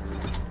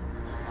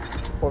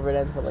 over it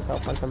ends with like how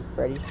Funtime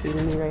Freddy's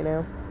treating me right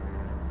now.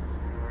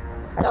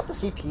 I got the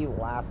CPU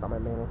last on my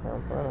main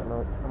account, so I don't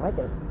know. I might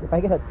get if I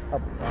get a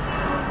top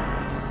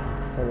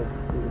kind of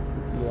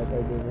CPU like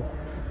I did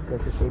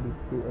with the baby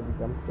suit and the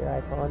jump scare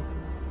icon.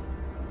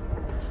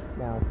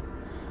 Now.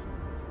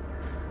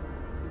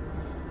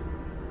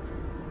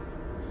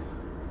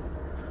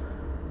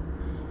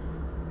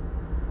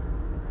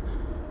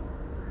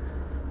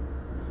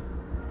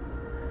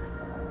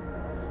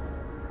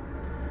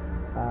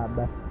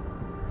 But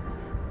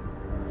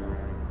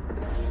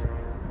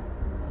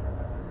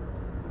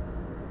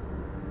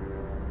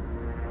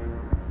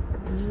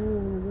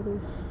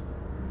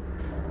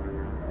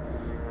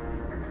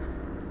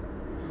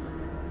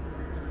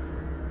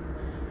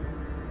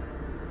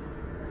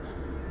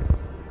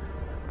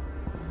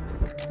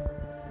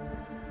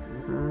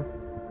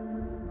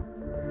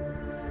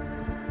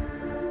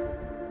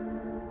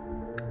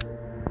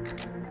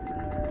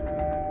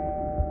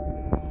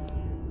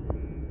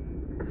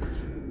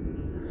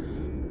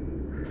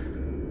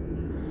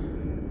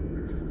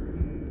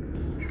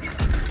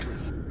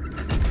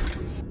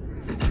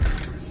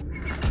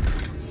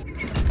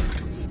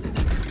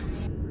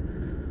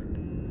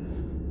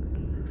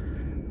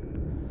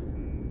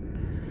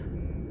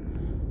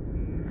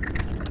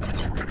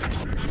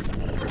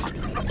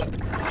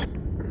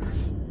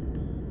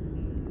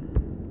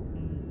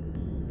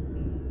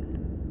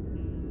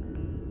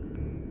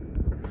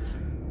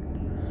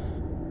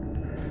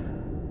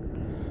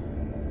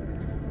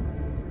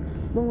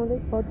No, they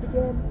fudged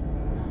again.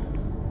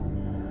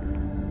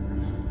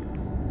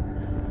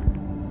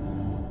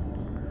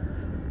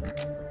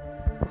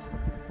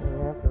 We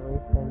have to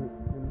resend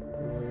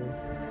instantly.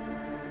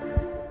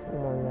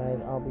 Come on,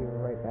 guys, I'll be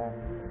right back.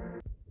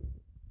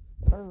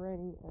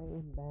 Alrighty, I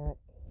am back.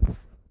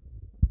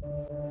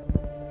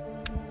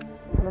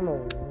 I don't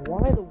know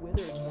why the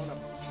withers want to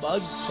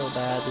bug so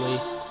badly.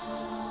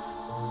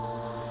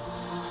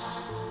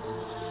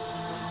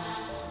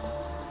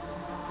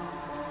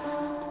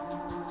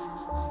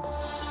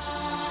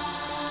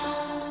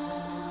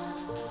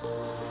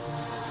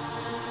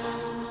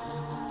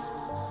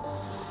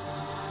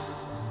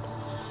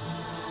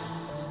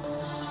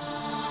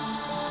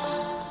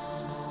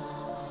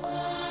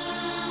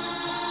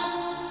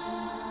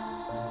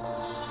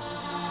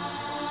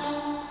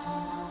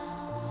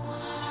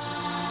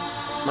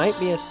 Might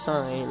be a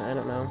sign, I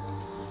don't know.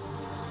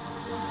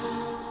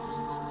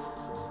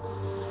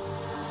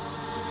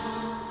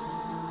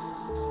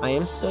 I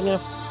am still gonna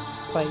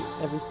fight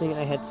everything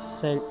I had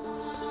sent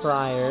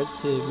prior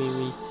to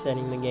me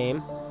resetting the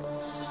game.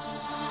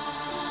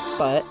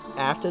 But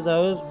after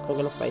those, we're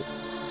gonna fight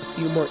a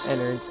few more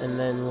innards and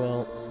then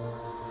we'll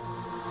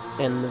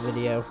end the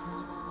video.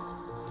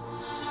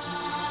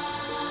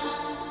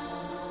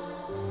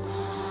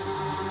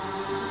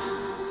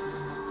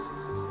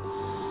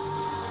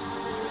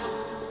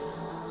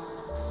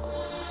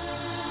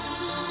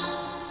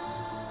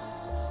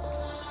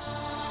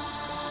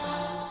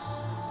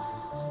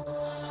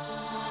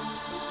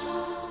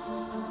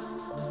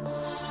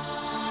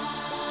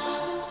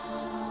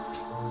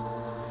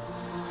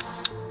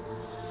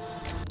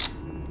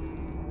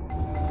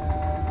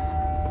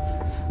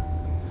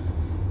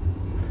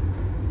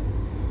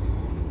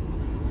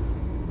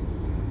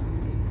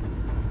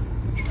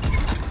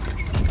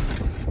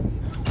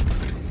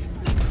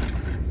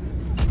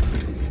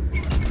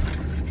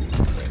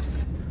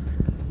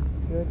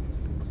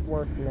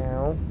 Work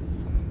now.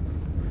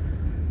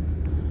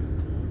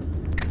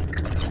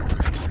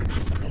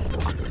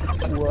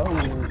 Whoa.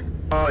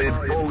 I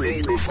am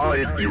going to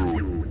find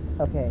you.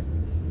 Okay.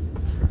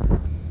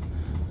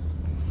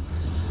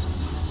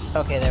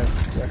 Okay, they're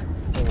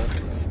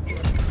working now.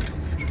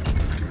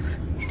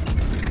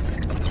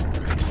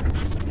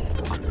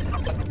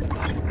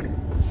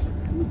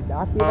 You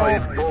knocked it I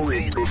off. am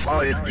going to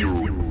find you.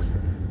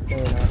 No,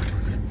 you're not.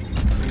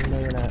 No,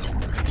 you're not.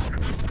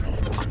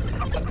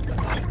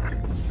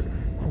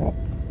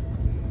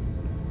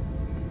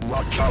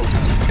 Watch out,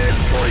 and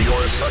for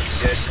your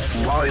success,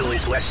 Wily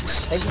West.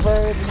 Thank you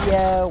for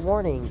the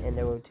warning,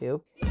 Endo 2.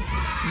 You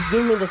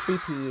give me the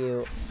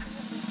CPU.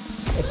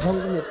 If you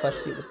don't give me the plush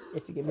suit,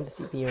 if you give me the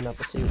CPU and not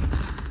the suit.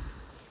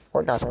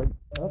 Or nothing.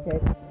 Okay.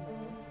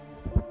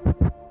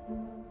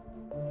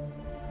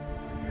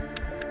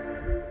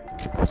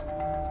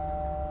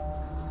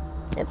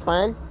 It's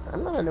fine.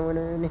 I'm not annoying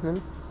or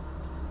anything.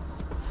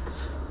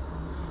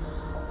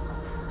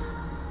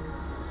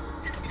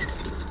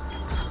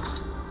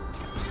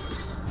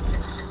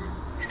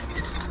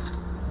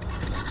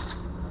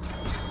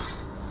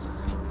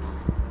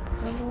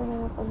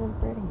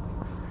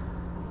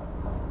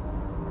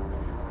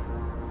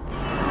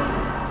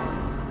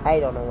 I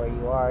don't know where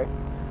you are.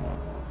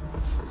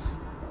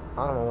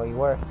 I don't know where you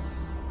were.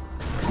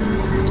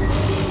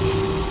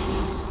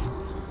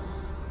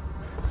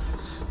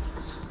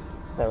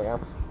 There we go.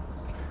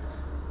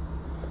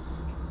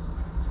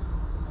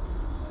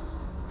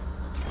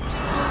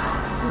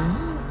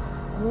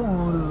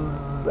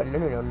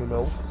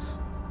 No.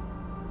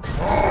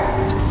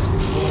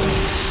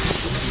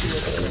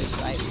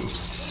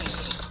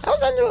 How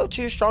is Endo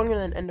 2 stronger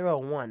than Endo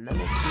 1? That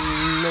makes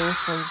no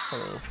sense to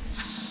me.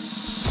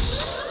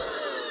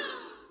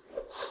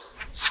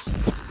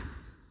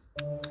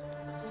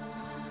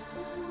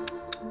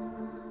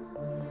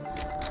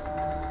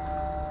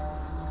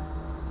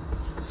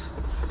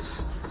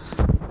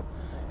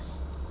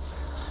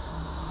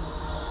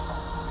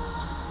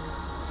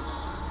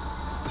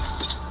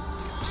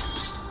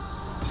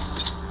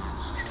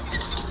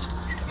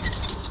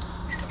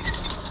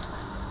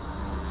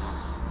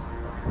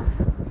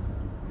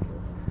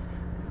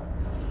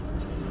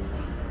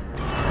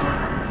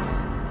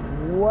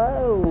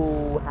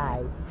 Whoa, hi.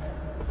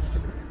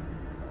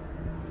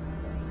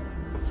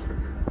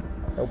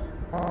 Nope.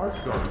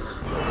 I've got a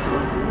special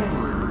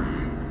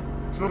delivery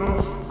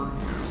just for you.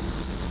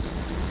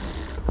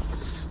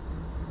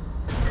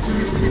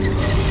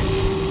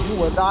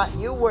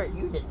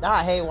 You did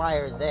not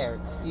haywire there,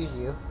 excuse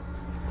you.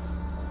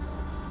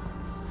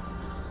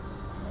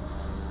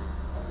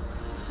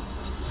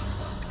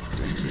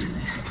 Maybe we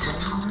should try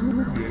a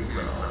new game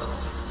now.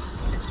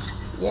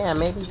 Yeah,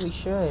 maybe we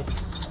should.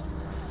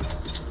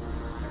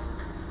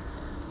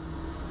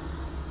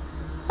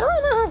 How do I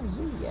not have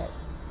you yet?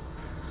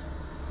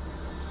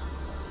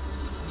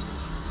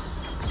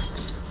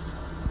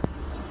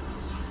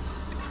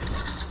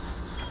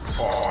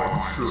 I'm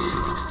sure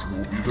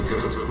we'll be the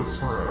best of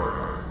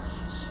friends.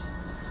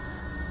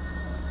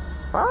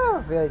 I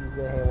don't feel like he's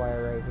gonna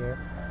haywire right here.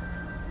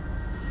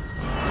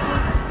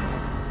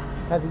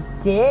 Cause he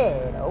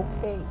did,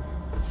 okay.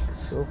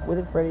 So if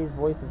Witted Freddy's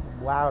voice is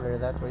louder,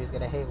 that's where he's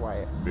gonna hate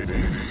Wyatt.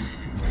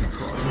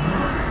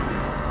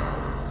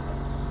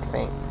 I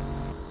think.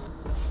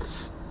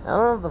 I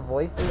don't know if the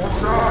voice is. I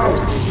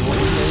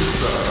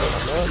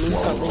know it means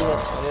something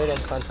that's other than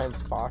Funtime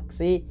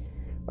Foxy,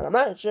 but I'm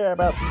not sure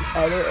about the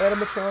other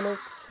animatronics.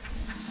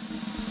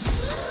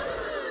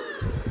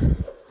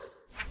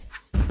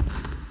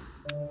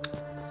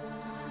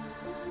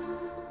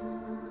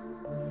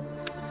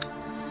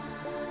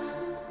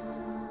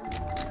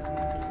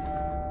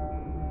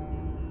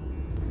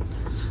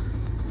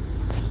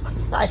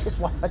 I just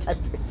want Funtime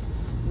Freddy.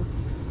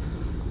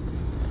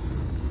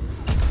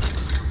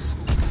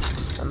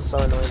 I'm so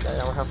annoyed that I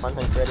don't have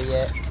Funtime Freddy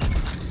yet.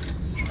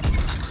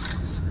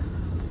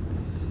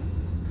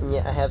 And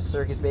yet I have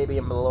Circus Baby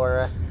and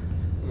Ballora.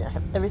 Yeah, I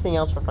have everything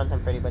else for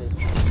Funtime Freddy, but it's...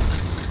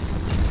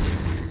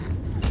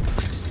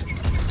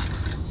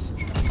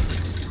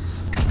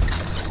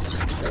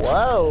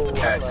 Whoa!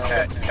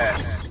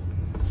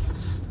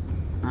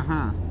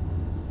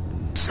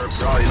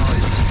 Surprise!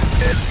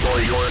 And for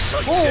your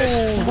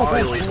success,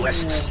 Wily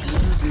West.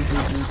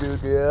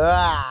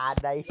 Ah,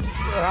 nice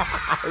try.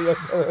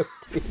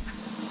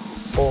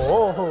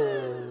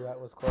 Oh, that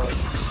was close.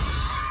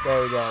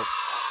 There we go.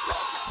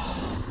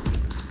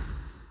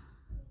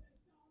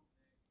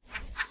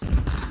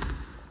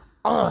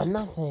 Oh,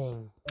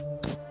 nothing.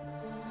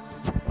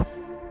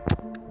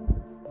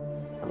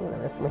 I'm gonna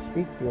risk my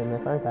streak doing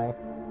this, aren't I?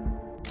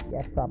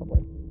 Yes,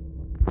 probably.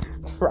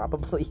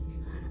 Probably.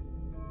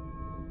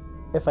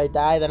 If I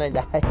die, then I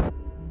die.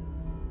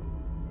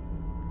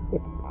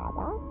 If I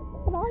die,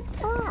 then I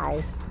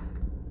die.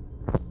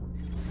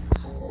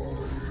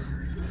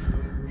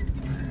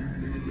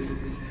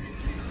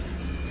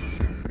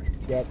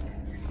 Get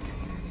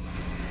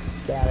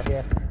out of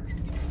here.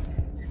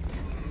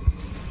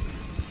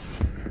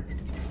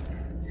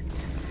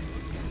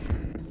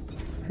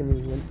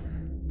 Convenient.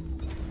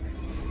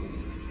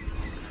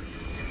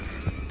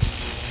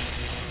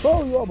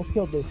 Oh, you almost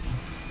killed me.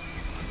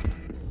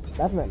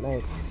 That's not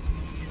nice.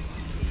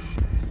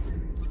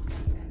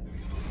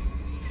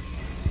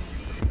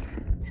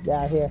 Get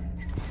out of here.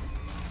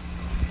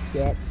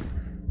 Get.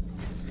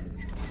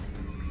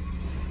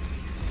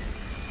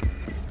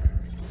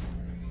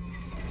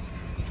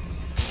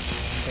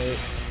 Wait.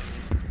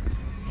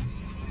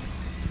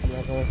 I'm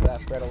not going for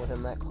that Freddle with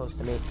him that close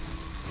to me.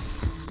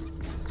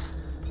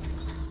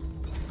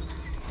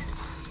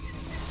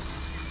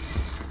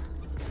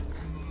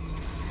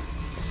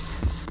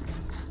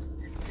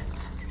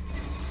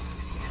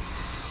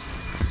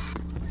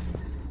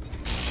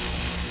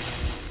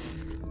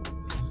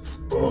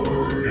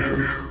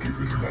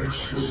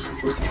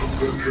 Myself with the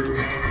pleasure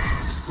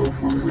of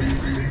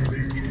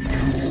awakening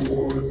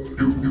your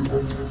doom.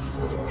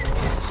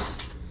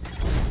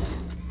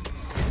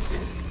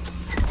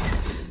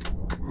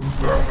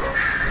 That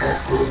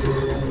shocker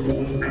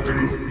won't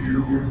help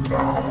you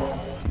now.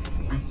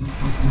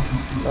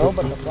 Oh,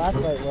 but the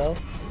flashlight will.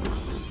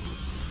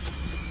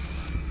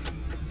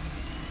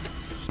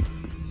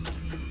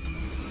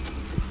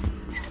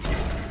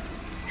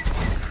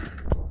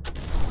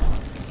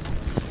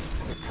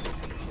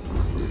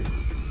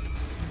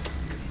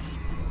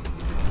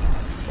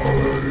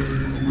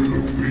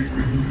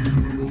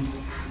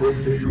 From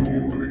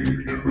your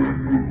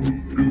eternal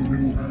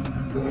doom.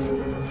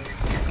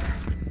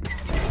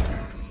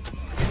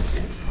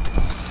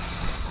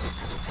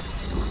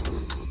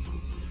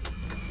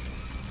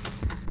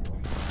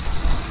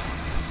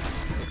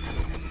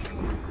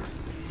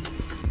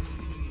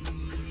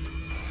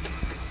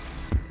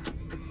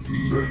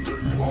 Let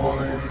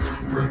my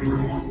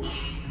friends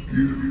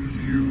give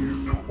you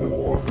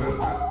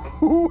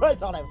torment. Ooh, I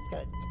thought I was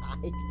gonna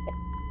die.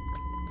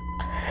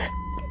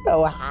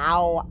 No,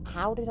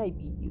 how did I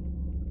beat you?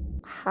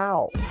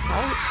 How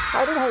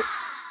did I?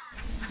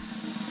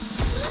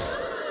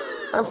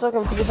 I'm so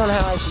confused on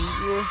how I beat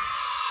you.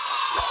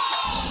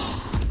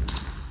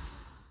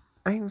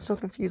 I am so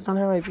confused on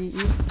how I beat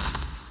you.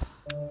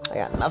 I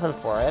got nothing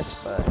for it,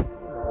 but...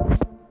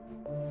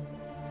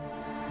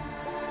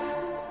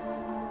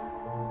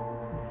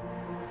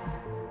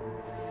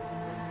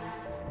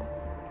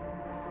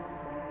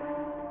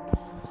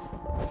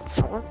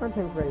 I want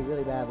Funtime Freddy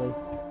really badly.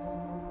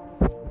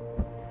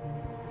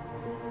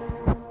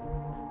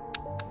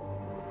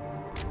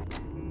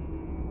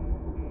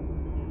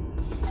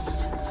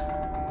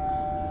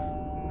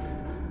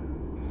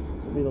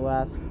 Be the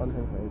last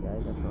Funtime Freddy,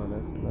 guys, I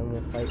promise. And then I'm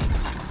gonna fight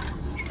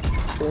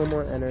 4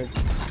 more innards.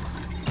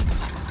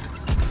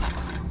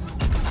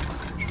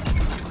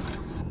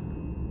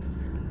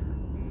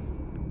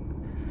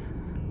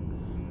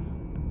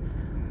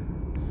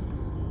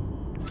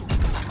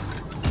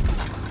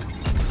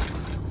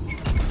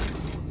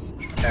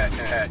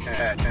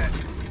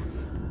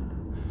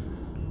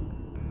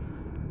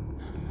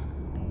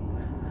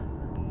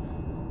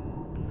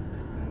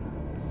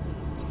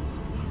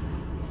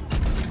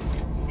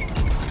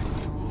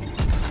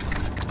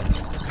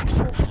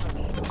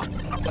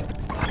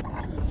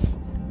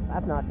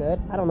 That's not good.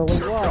 I don't know where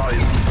you are.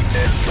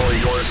 And for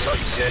your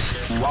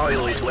success,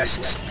 Wily West.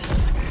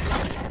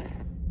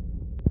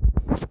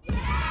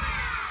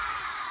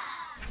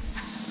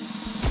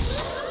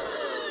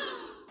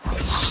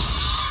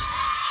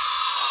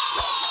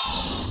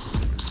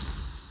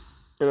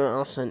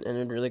 also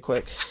ended really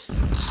quick.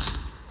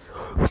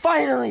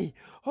 Finally!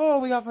 Oh,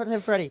 we got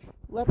Funtime Freddy.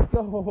 Let's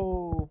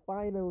go.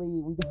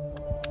 Finally, we got...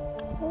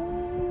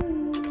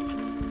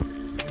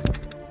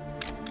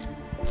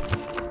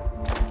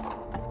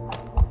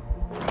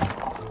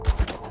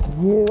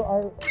 You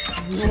are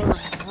really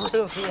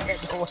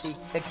annoying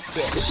to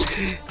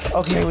get.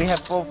 Okay, we have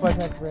full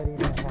Funtime Freddy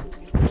now.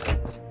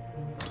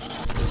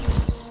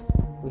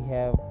 We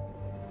have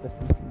the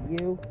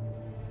CPU,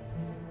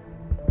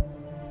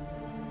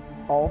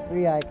 all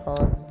 3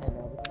 icons, and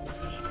now the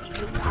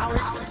CPU power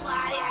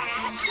supply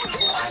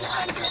at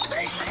 100%.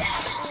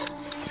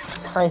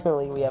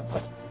 finally we have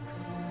baby,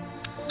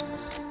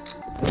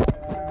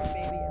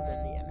 and then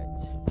the end.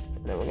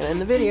 Then we're gonna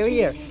end the video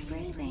here.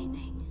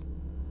 Breathing,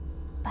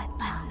 but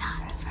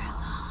not for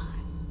long.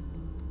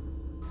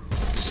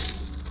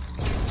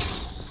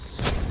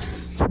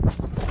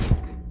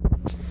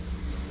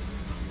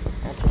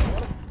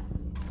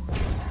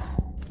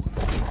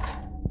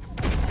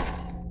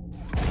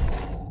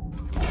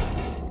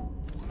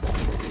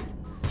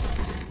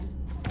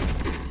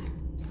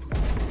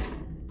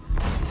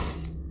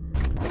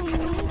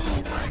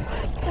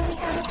 So we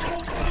got a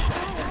place to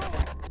hide.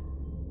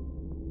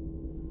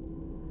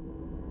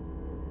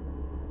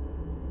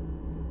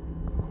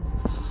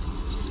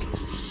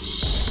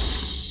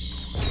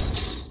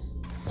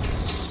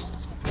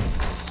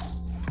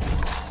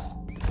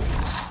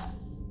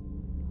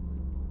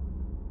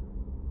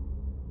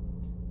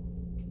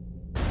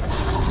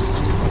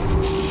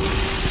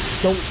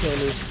 Don't kill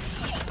me.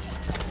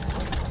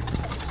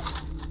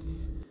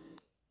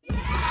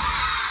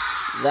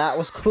 That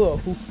was cool.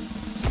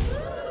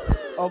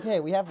 Okay,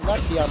 we have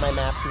Lefty on my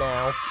map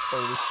now. Or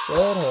we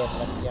should have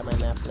Lefty on my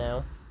map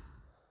now.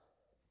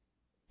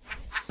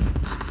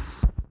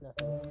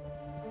 Nothing.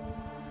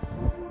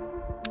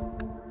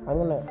 I'm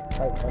gonna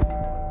fight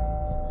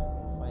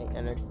fight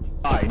energy.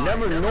 I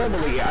never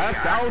normally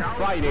act out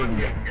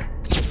fighting.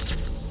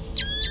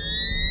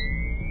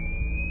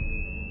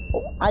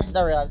 Oh, I just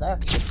now realized I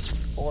have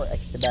 4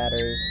 extra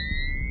batteries.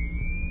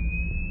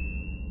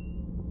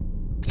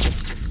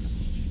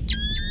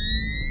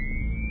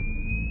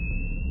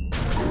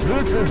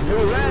 This is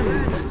your end.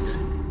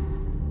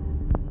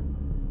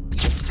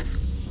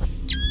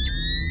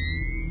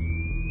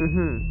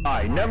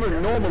 I never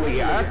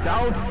normally act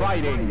out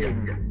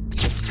fighting.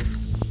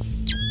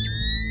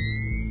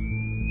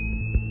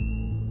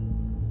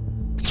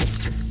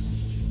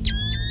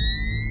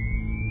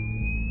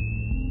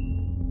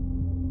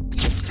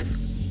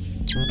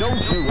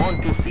 Don't you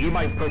want to see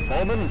my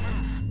performance?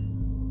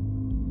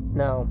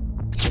 No.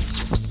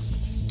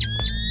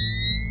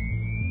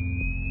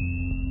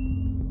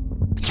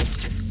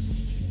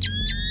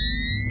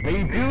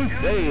 They do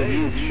say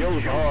these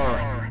shows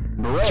are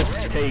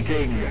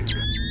breathtaking.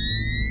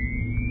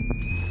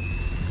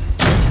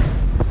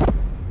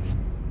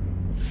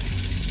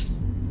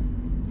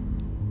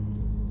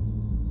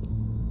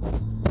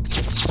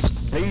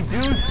 They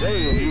do say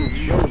these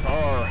shows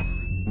are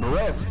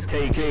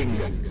breathtaking.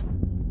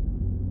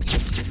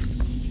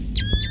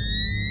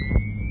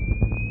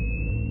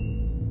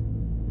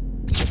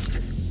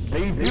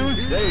 They do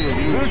say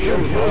these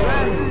shows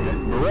are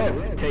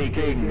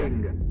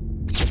breathtaking.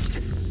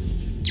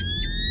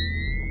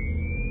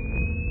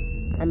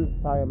 I'm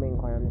sorry, I'm being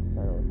quiet. I'm just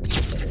trying to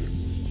listen.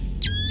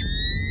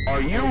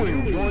 Are you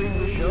enjoying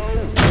the show?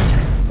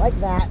 Like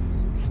that.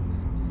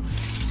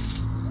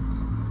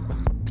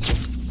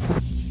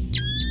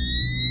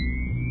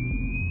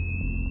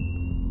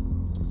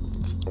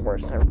 The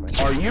worst time for my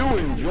Are you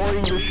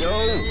enjoying the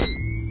show?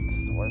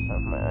 the worst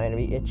time for my eye to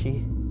be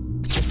itchy.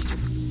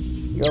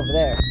 You're over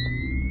there.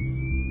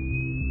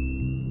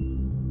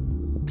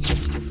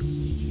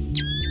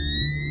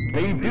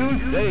 They do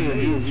say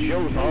these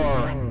shows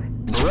are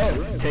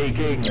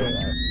breathtaking.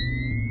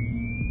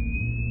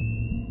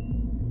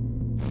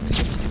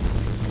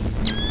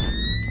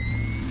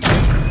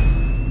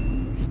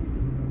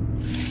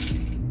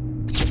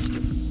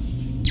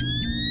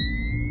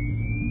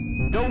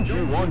 Don't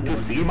you want to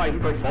see my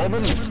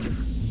performance?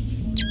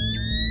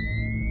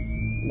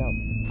 No.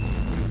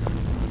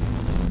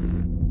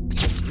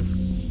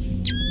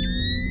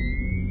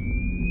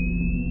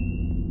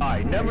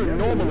 I never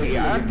normally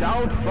act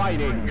out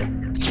fighting.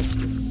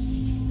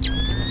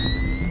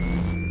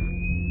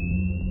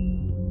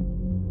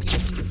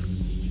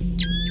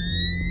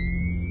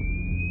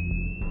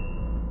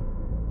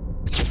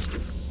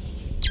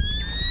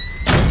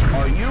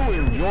 Are you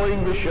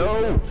enjoying the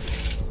show?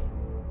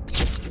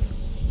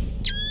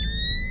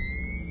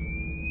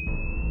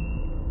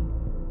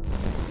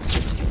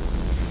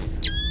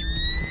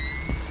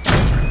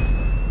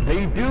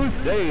 They do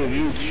say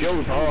these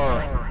shows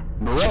are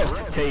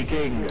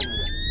breathtaking.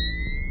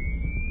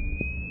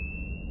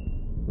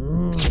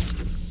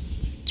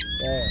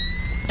 There.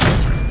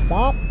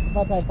 Stop,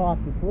 Funtime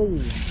Foxy,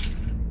 please.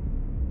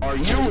 Are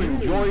you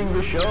enjoying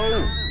the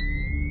show?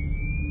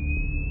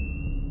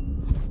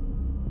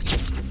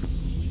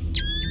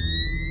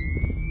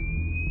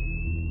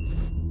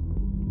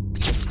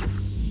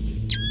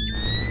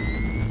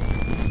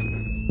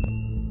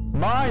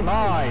 My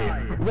My,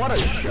 what a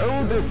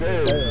show this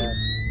is!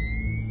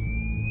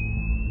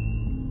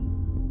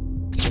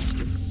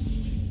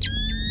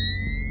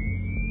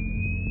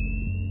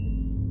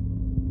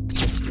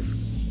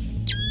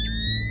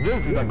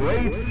 This is a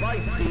great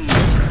fight scene!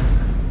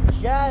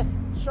 Just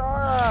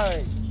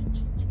charge!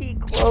 Just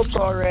decloak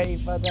already,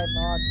 Funtime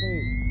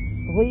Foxy.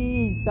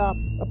 Please stop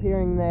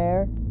appearing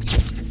there.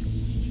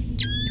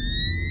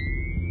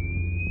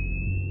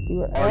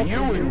 Are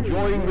you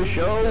enjoying the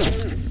show?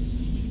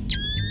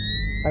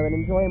 I would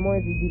enjoy it more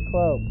if you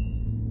decloak.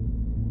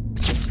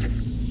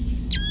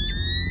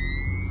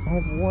 I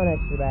have one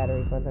extra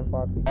battery, Funtime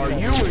Foxy. Are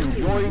you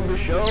enjoying the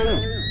show?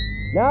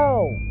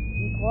 No!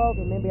 Decloak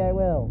and maybe I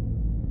will.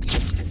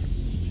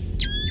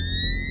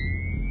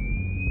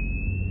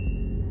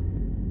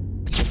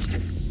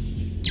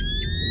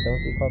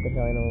 Don't decloak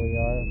until I know who we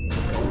are.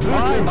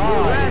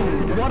 My,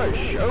 what a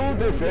show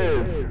this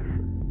is!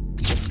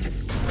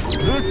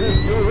 This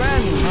is your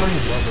end!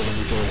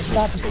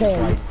 Stop the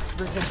thing.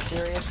 Freaking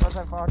serious,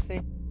 Funtime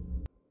Foxy?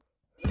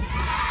 I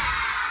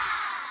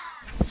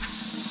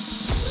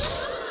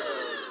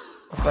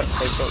was about to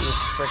say, don't you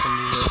freaking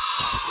do this,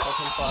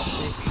 Funtime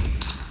Foxy.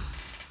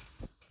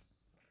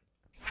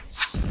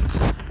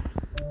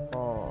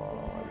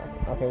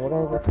 Oh, okay, we're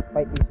gonna just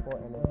fight these 4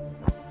 enemies,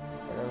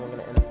 and then we're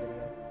gonna end the video.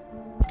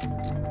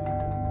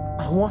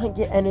 I want to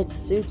get Ennard's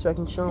suit so I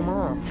can show him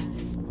off.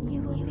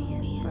 You will be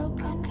as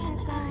broken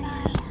as I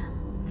am.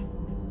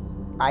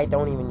 I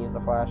don't even use the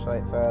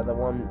flashlight, so the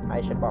one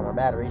I should have bought more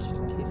batteries just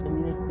in case I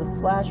needed the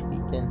flash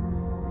beacon.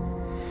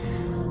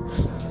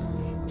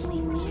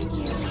 We need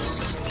you,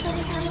 so we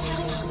have a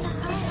place to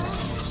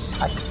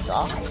hide. I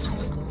saw it.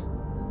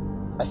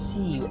 I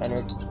see you,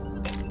 Ennard.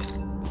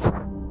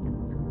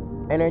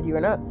 Ennard, you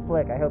are not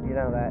slick. I hope you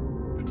know that.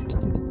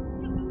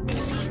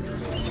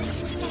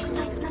 Looks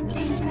like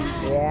something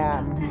bad Yeah.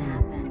 is about to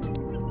happen.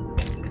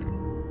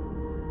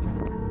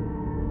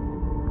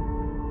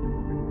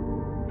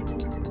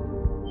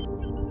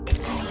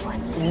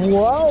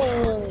 Whoa!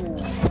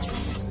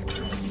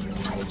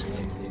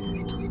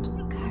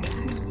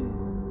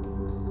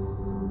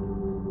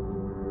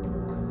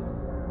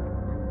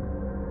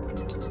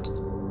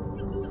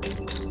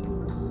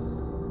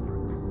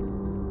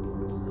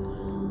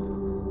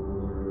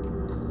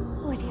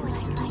 Would you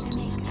like me to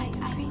make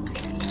ice cream for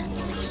you?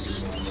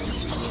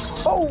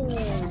 Oh,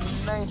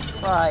 nice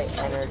try,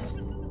 Ennard.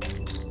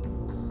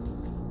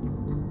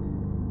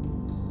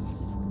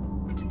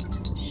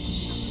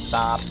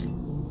 Stop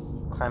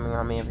climbing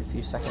on me every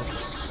few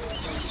seconds.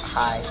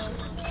 Hi.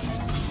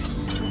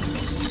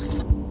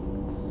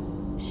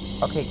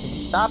 Okay, could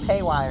you stop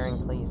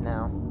haywiring, please,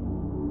 now?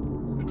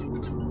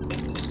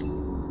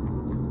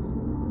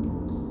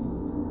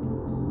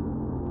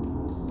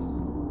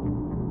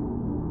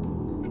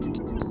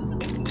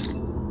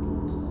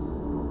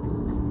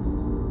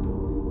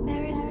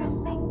 There is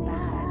something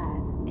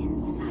bad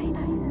inside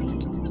of me.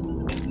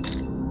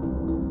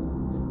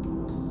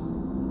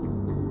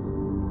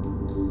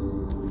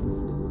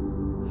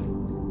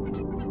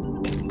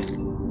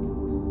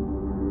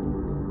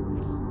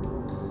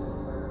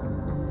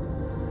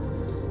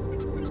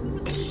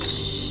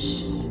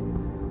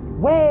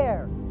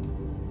 Where?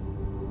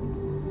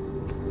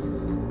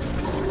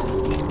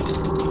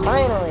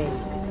 Finally!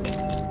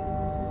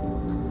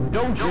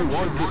 Don't you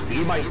want to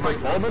see my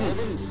performance?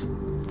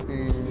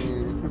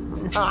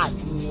 Not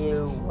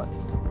you.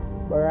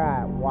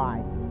 Bruh, why?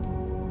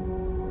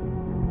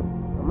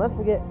 Unless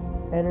we get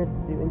Ennard's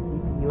suit and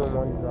CPU in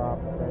one drop,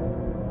 then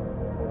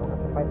we don't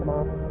have to fight them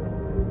off.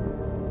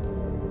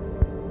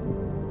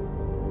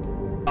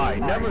 I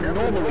never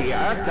normally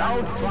act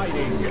out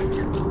fighting.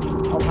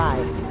 Oh, hi.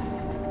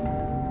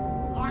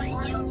 Are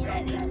you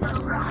ready for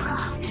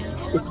round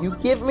 2? If you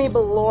give me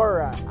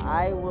Ballora,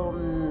 I will...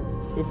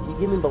 If you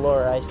give me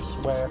Ballora, I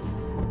swear.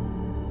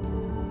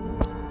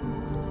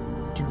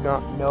 Do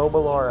not know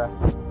Ballora.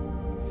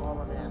 All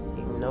I'm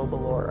asking, no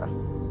Ballora.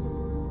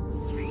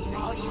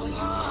 All you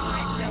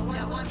want, no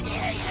one will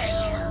get you.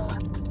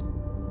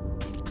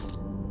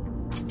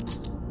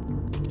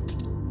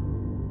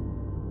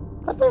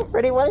 Funtime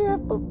Freddy, why do you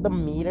have the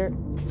meter?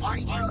 Are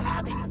you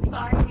having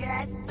fun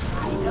yet?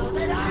 I know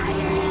that I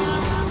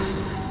am.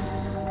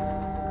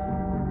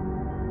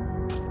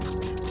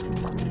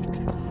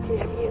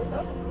 Damn you.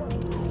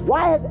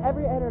 Why has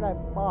every Ennard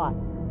I've fought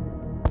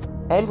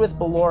end with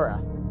Ballora?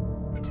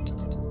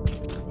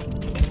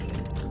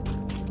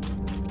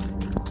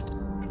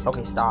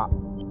 Okay, stop.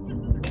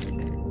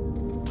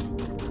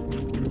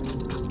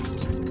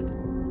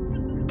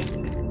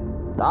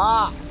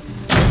 Stop!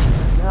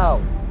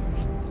 No.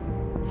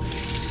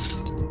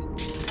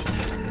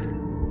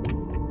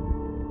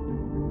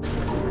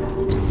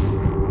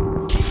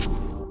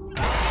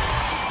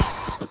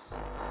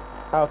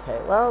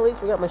 Okay, well, at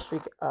least we got my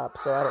streak up,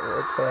 so I don't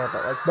really care,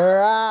 but like,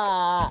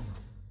 bruh!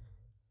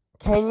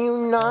 Can you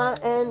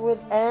not end with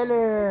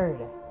Ennard?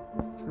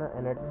 Not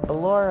Ennard,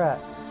 Ballora.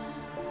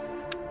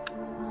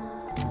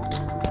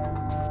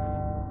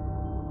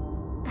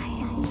 I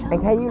am so And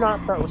can you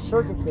not glad start I with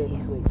Circus shrunk Baby,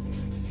 you. please?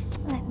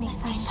 Let me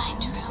find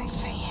room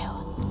for you.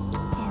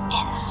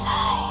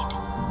 inside.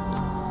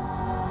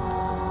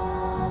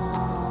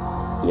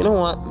 You know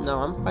what? No,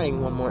 I'm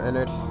fighting one more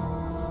Ennard.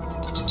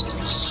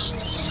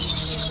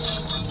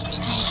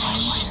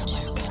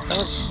 That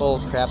was bull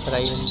crap that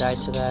I even died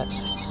to that.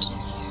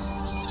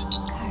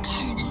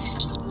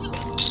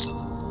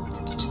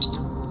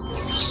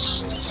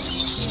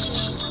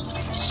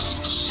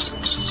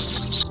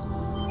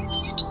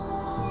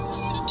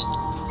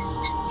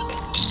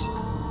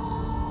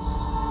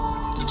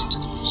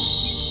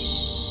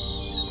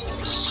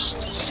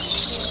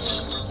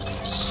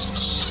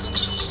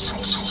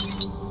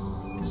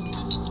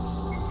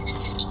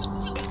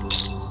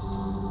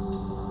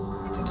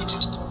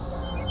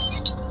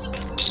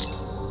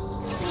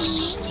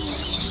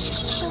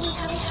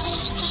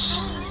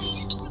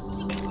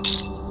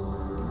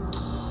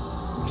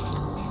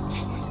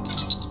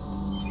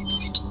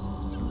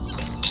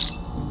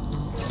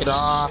 Get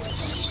off.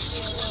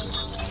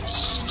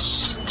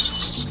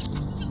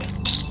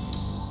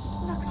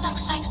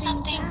 Looks like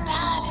something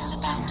bad is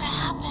about to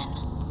happen.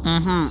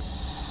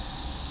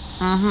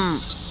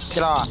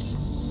 Get off.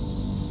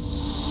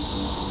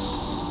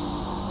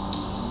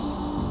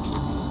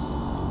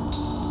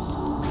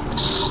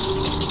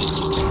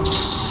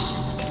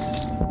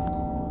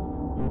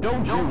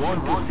 Don't you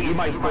want to see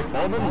my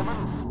performance?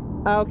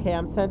 Okay,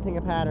 I'm sensing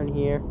a pattern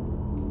here.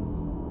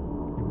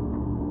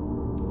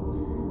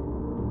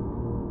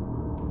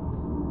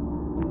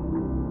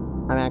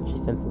 I'm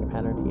actually sensing a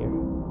pattern here.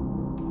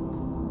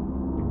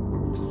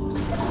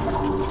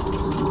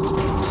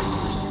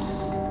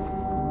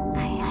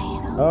 I am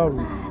so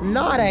glad.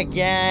 Not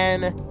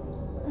again!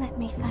 Let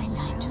me find a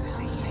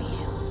room for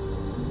you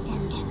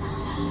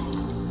inside.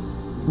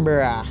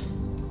 Bruh.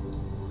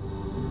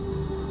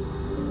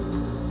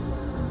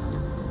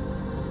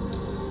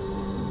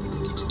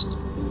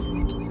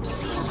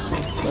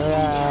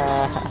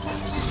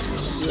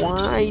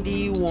 Why do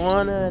you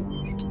wanna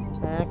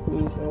attack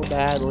me so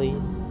badly?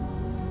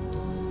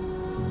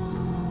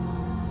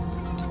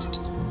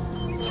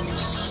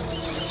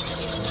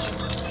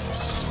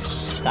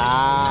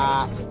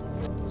 Stop.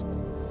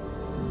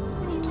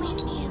 We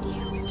need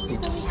you.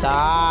 So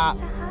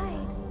Stop. we have a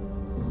place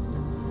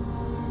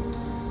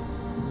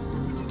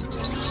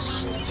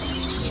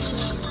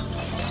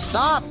to hide.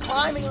 Stop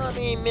climbing on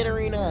me,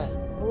 Minarina!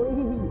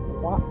 Please.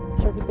 What?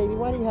 Turkey baby,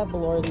 why do you have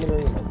Bellora's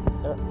Minarina?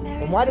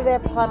 And why do they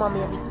have to climb on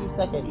me every few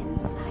seconds?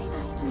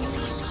 Inside of me.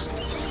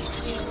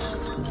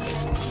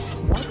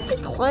 Why do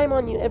they climb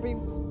on you every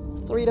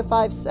 3 to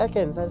 5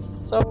 seconds? That's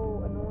so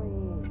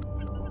annoying.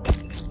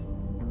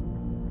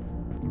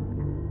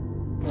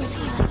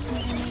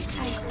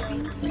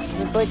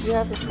 It's like you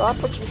have to stop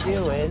what you're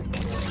doing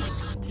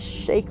to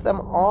shake them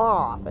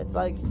off. It's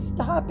like,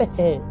 stop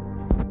it.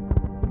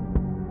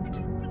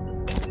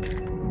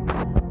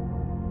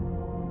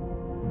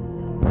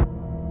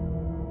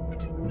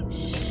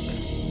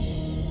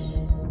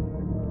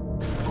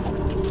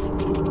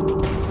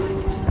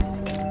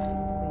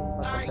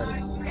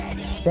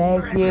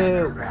 Thank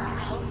you.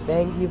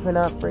 Thank you for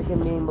not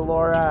freaking being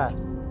Bellora.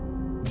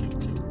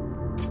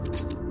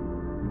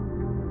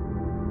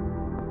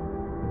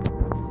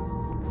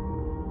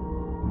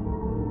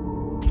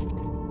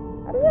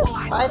 How do you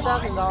have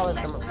 $5,000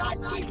 from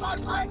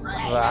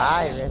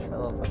Right, that's a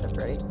little fucking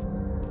pretty.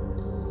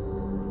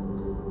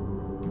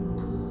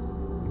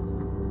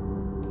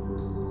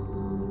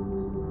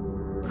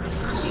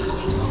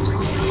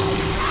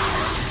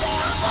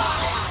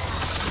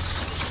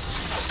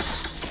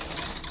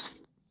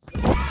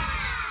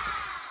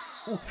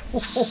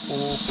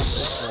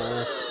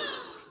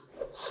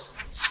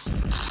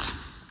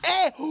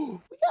 Hey! We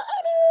got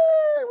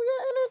Ennard! We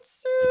got Ennard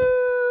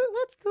suit!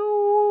 Let's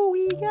go!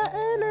 We got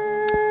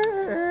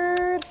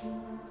Ennard!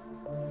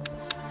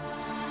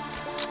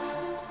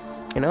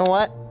 You know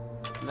what?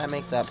 That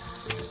makes up.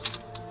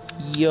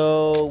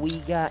 Yo, we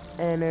got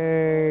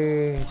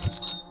Ennard!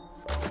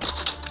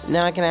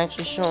 Now I can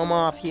actually show him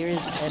off. Here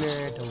is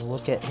Ennard.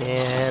 Look at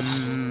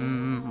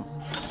him.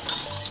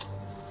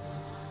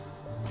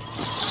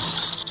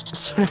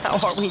 So now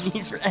all we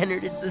need for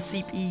Ennard is the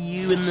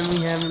CPU, and then we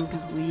have him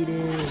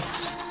completed.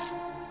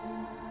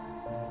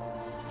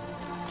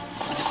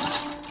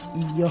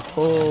 Yo,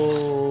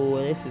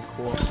 this is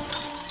cool.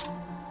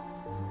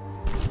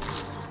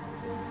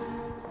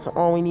 So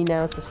all we need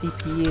now is the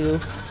CPU.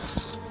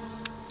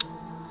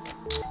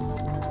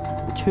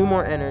 2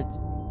 more Ennards.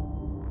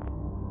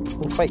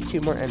 We'll fight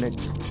 2 more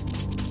Ennards.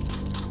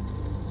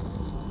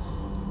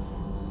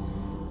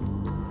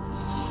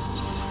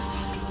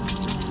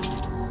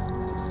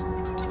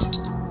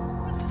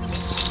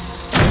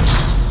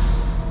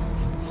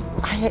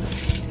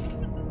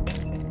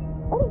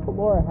 Why does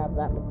Bellora have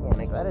that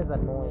mechanic? That is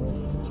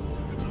annoying.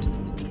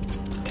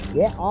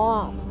 Get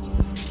off!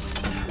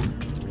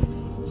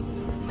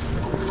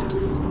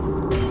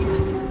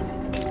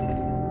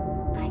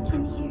 I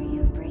can hear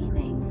you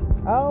breathing.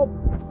 Oh,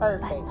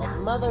 perfect. Like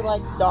mother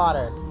like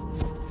daughter.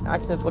 Now I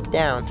can just look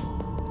down.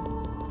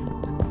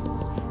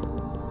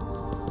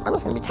 I'm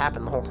just gonna be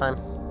tapping the whole time.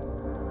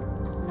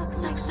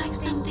 Looks like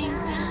something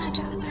bad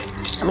is about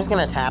to I'm just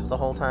gonna tap the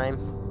whole time.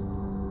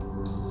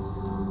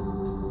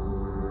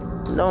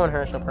 Knowing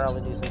her, she'll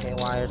probably do some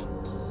KYers.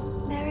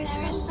 There is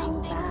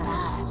something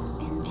bad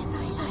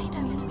inside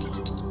of me.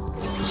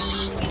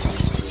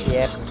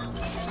 Yep.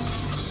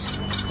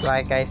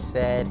 Like I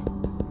said.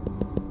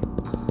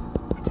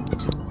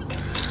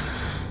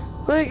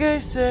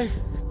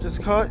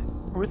 Just call it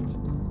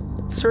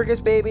with Circus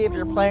Baby if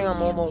you're playing on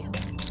mobile.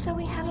 So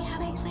we have a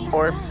place to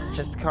Or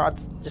hide.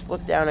 just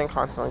look down in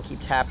console and keep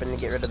tapping to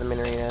get rid of the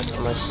Minorinas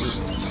unless you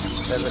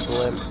there's a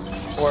glimpse.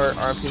 Or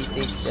on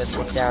PC, just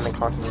look down and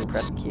constantly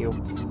press Q. I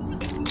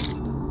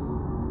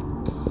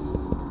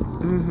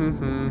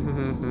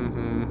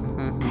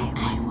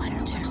wonder what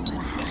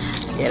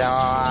happened. Get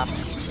off!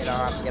 Get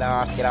off! Get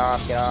off! Get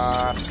off! Get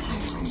off!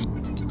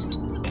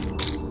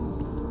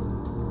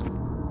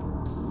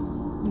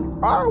 You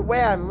are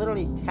aware I'm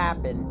literally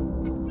tapping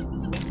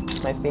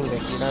my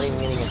fingers. You're not even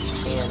getting a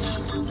chance.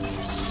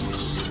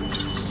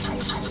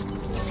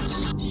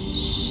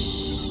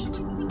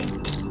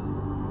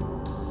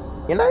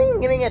 You're not even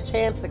getting a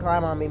chance to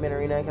climb on me,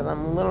 Minorina, because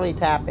I'm literally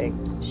tapping.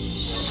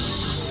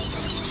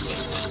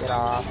 Get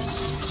off.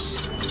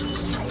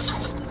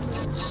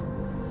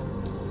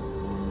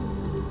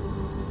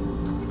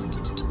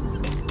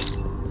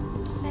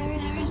 There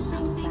is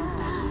something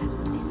bad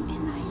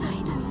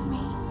inside of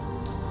me.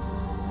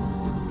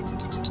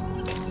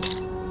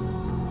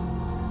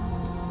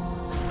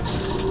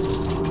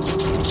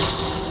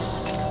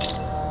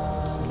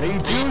 They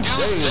do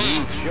say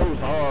these shows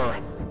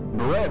are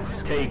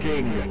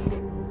breathtaking.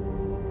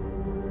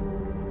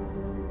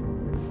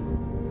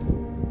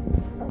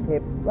 Okay,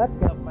 let's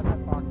go.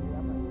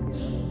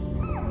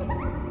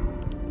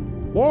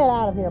 Get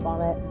out of here,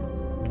 Bonnet.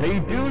 They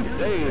do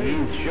say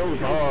these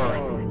shows are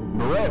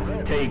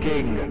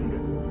breathtaking.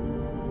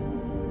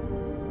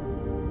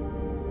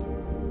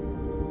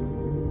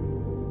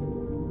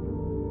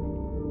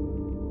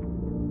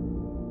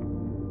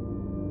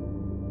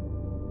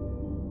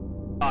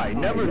 I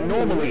never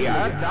normally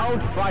act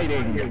out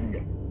fighting.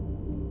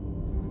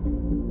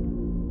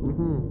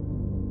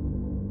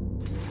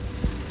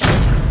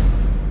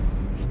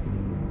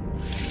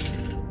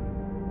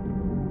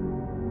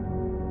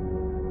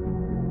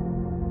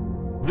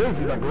 This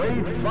is a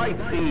great fight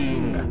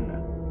scene.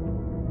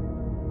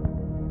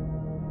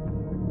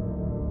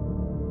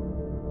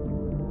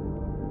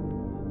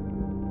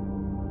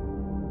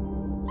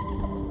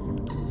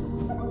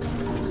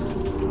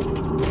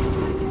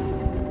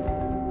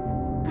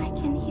 I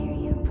can hear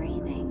you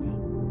breathing,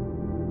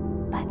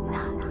 but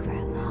not for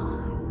long.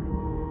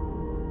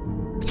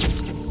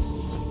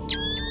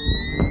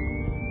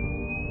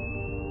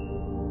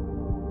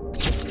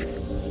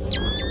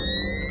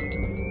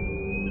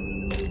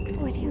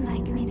 Would you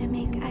like me to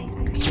make ice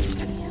cream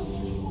for you?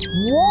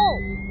 Whoa!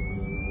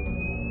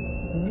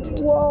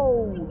 Whoa!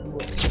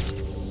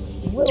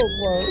 Little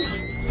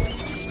close.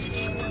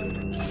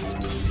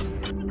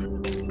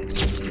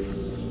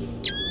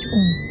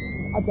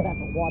 I'm gonna have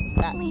to watch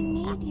that. We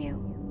need you,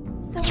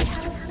 so we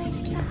have a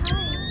place to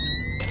hide.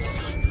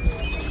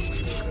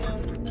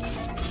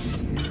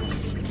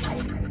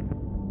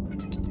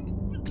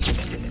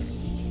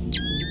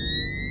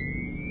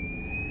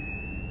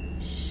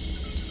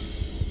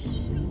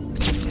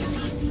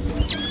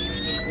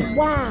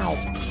 Wow!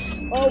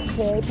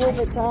 Okay,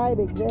 perfect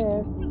timing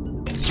there.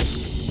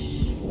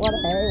 What a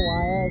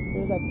haywire as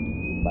soon as I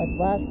use my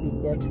flash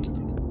beacon.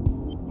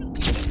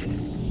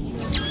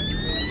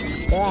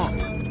 Ah.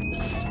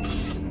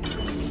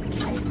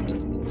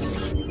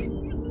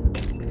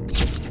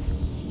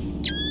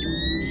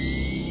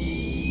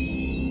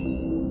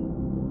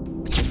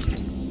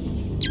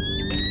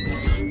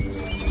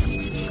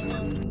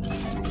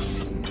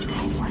 I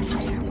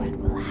wonder what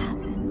will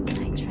happen when I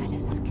try to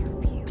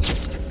scoop you.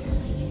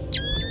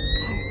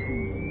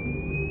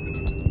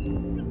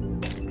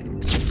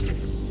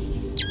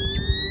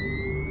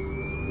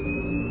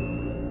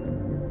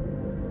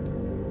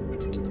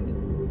 Would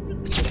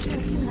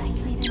you like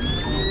me to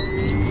make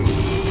ice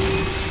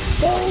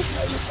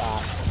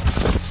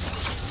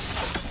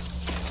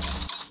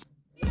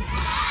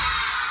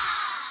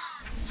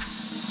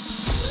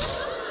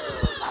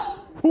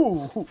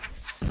Ooh.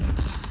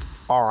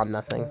 All or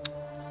nothing.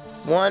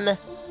 One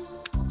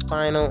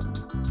final.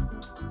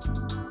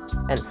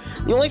 And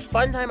the only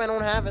fun time I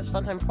don't have is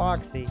Funtime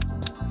Foxy.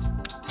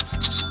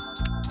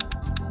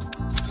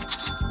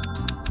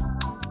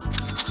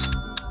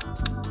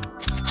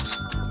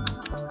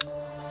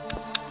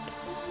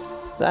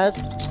 That's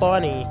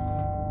funny.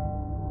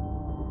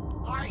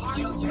 Are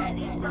you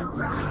ready for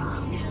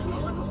round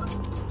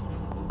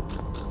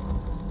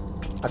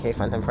 2? Okay,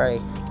 Funtime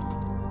Freddy.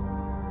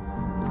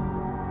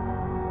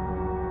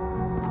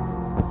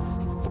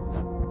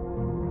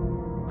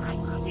 I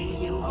see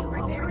you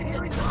over there in the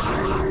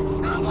dark.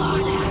 Come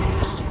on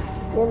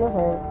out. In the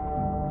hole.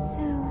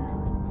 Soon,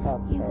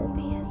 you will Okay.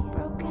 be as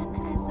broken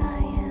as I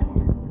am.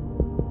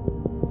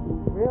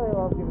 Really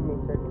love giving me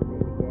Circus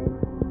Baby game.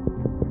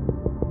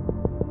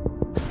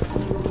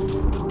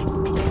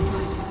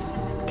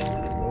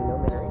 Ain't no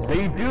Marina.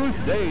 They do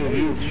say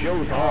these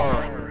shows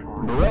are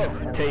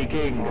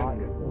breathtaking.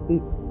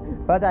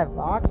 Funtime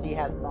Foxy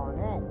has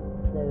Bonnet.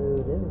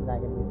 episode. This is not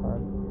gonna be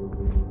fun.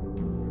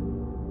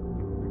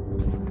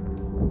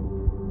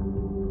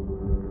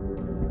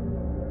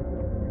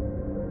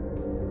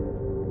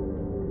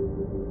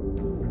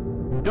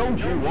 Don't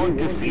you want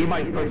to see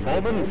my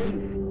performance?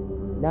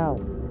 No.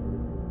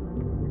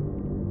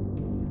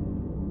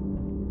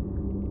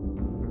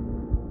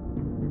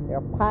 You're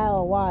a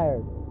pile of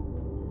wires.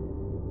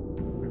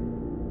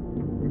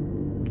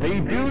 They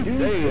do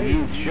say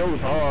these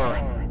shows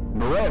are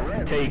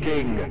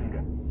breathtaking.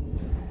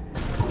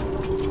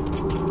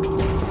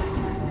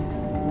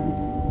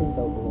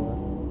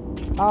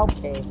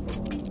 Okay.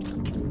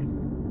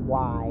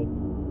 Why?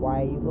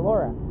 Why are you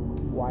Ballora?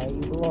 Why are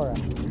you Ballora?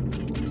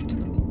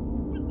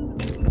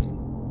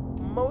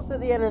 Most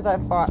of the enemies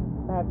I've fought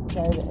have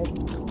tried to take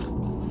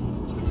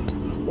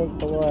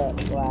Ballora at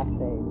the last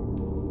stage.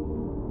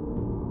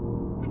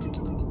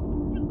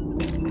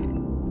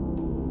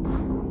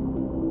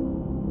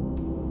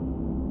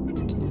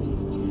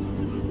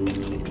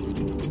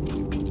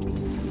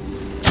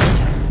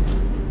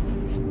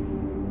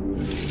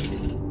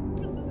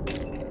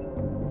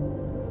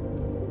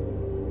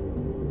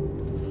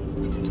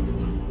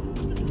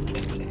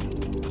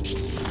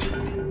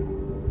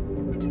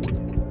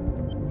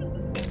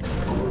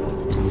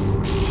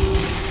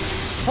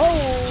 Oh!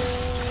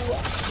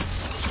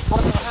 I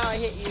don't know how I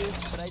hit you,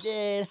 but I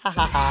did. Ha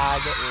ha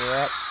ha, get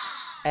wrecked.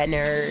 A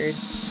nerd.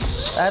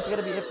 That's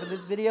gonna be it for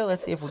this video.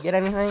 Let's see if we get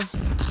anything.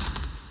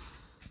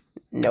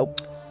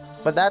 Nope.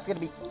 But that's gonna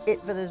be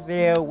it for this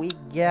video. We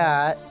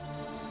got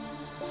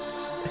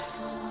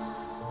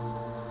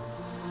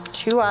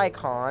 2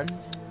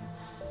 icons.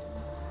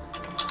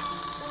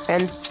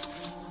 And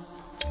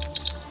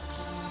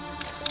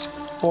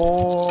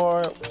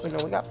 4...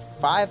 No, we got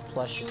 5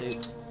 plush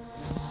suits.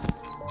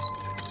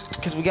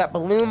 Because we got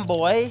Balloon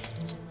Boy.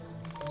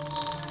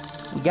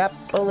 We got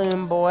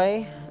Balloon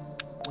Boy.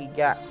 We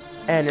got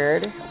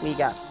Ennard. We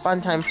got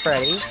Funtime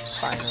Freddy,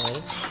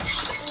 finally.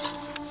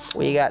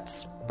 We got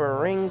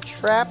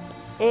Springtrap.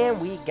 And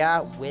we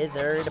got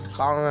Withered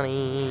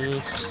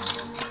Bonnie.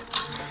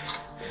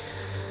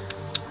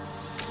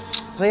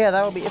 So yeah,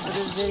 that will be it for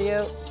this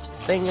video.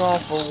 Thank you all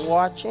for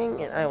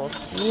watching. And I will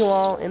see you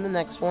all in the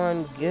next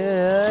one.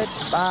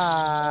 Goodbye.